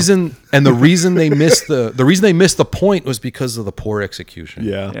movie. The reason they missed the missed the point was because of the poor execution.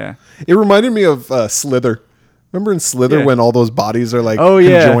 Yeah. Yeah. It reminded me of Slither. Remember in Slither when all those bodies are like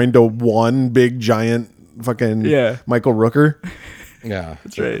conjoined to one big giant fucking Michael Rooker? Yeah.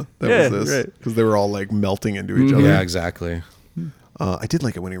 That's right. That was this. Because they were all like melting into each other. Yeah, exactly. I did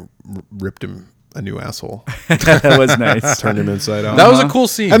like it when he ripped him a new asshole. That was nice. Turned him inside out. That was a cool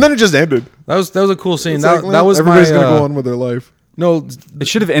scene. And then it just ended. That was a cool scene. It's That was everybody's gonna go on with their life. No, it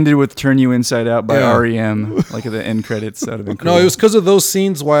should have ended with "Turn You Inside Out" by REM, like at the end credits. That would have been cool. No, it was because of those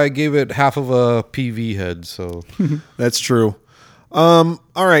scenes why I gave it half of a PV head. So that's true. All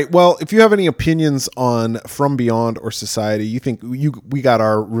right. Well, if you have any opinions on From Beyond or Society, you think we got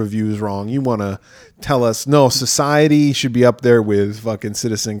our reviews wrong, you want to tell us, no, Society should be up there with fucking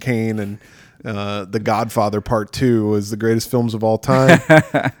Citizen Kane and The Godfather Part 2 is the greatest films of all time,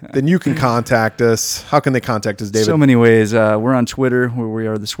 then you can contact us. How can they contact us, David? So many ways. We're on Twitter, where we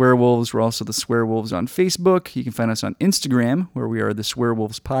are the Swearwolves. We're also the Swearwolves on Facebook. You can find us on Instagram, where we are the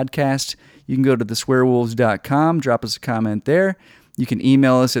Swearwolves Podcast. You can go to theswearwolves.com, drop us a comment there. You can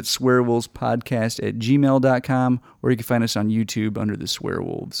email us at swearwolvespodcast@gmail.com, or you can find us on YouTube under the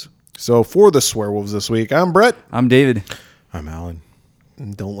Swearwolves. So for the Swearwolves this week, I'm Brett. I'm David. I'm Alan.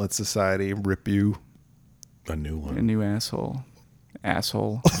 And don't let society rip you a new one. A new asshole.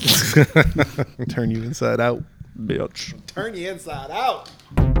 Asshole. Turn you inside out. Bitch. Turn you inside out.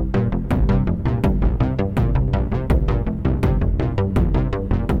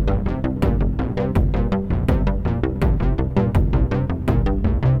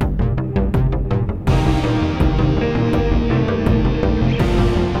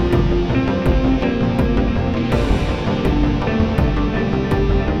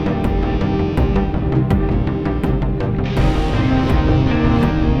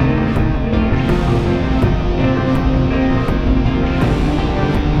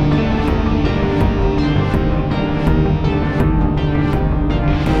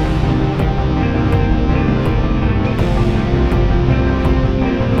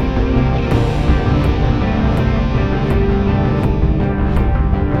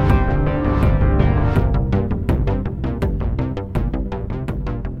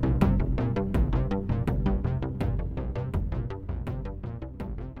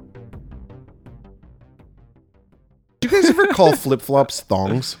 Do you guys ever call flip-flops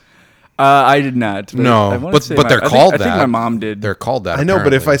thongs? I did not. No, I wanna but say they're I called think that. my mom did. They're called that. I know,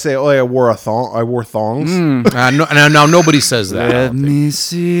 but if I apparently. say, "Oh, I wore thongs," now nobody says that. I Let don't think. me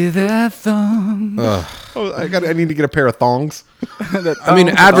see that thong. I need to get a pair of thongs. I mean,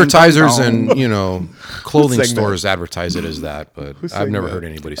 advertisers and clothing sang that? stores advertise it as that, but I've sang never that? heard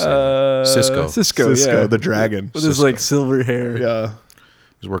anybody say that. Cisco. Cisco, Cisco, yeah. the dragon. With his like silver hair. Yeah,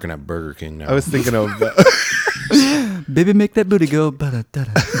 He's working at Burger King now. I was thinking of. Baby, make that booty go.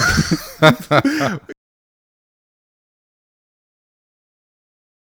 Ba-da-da-da.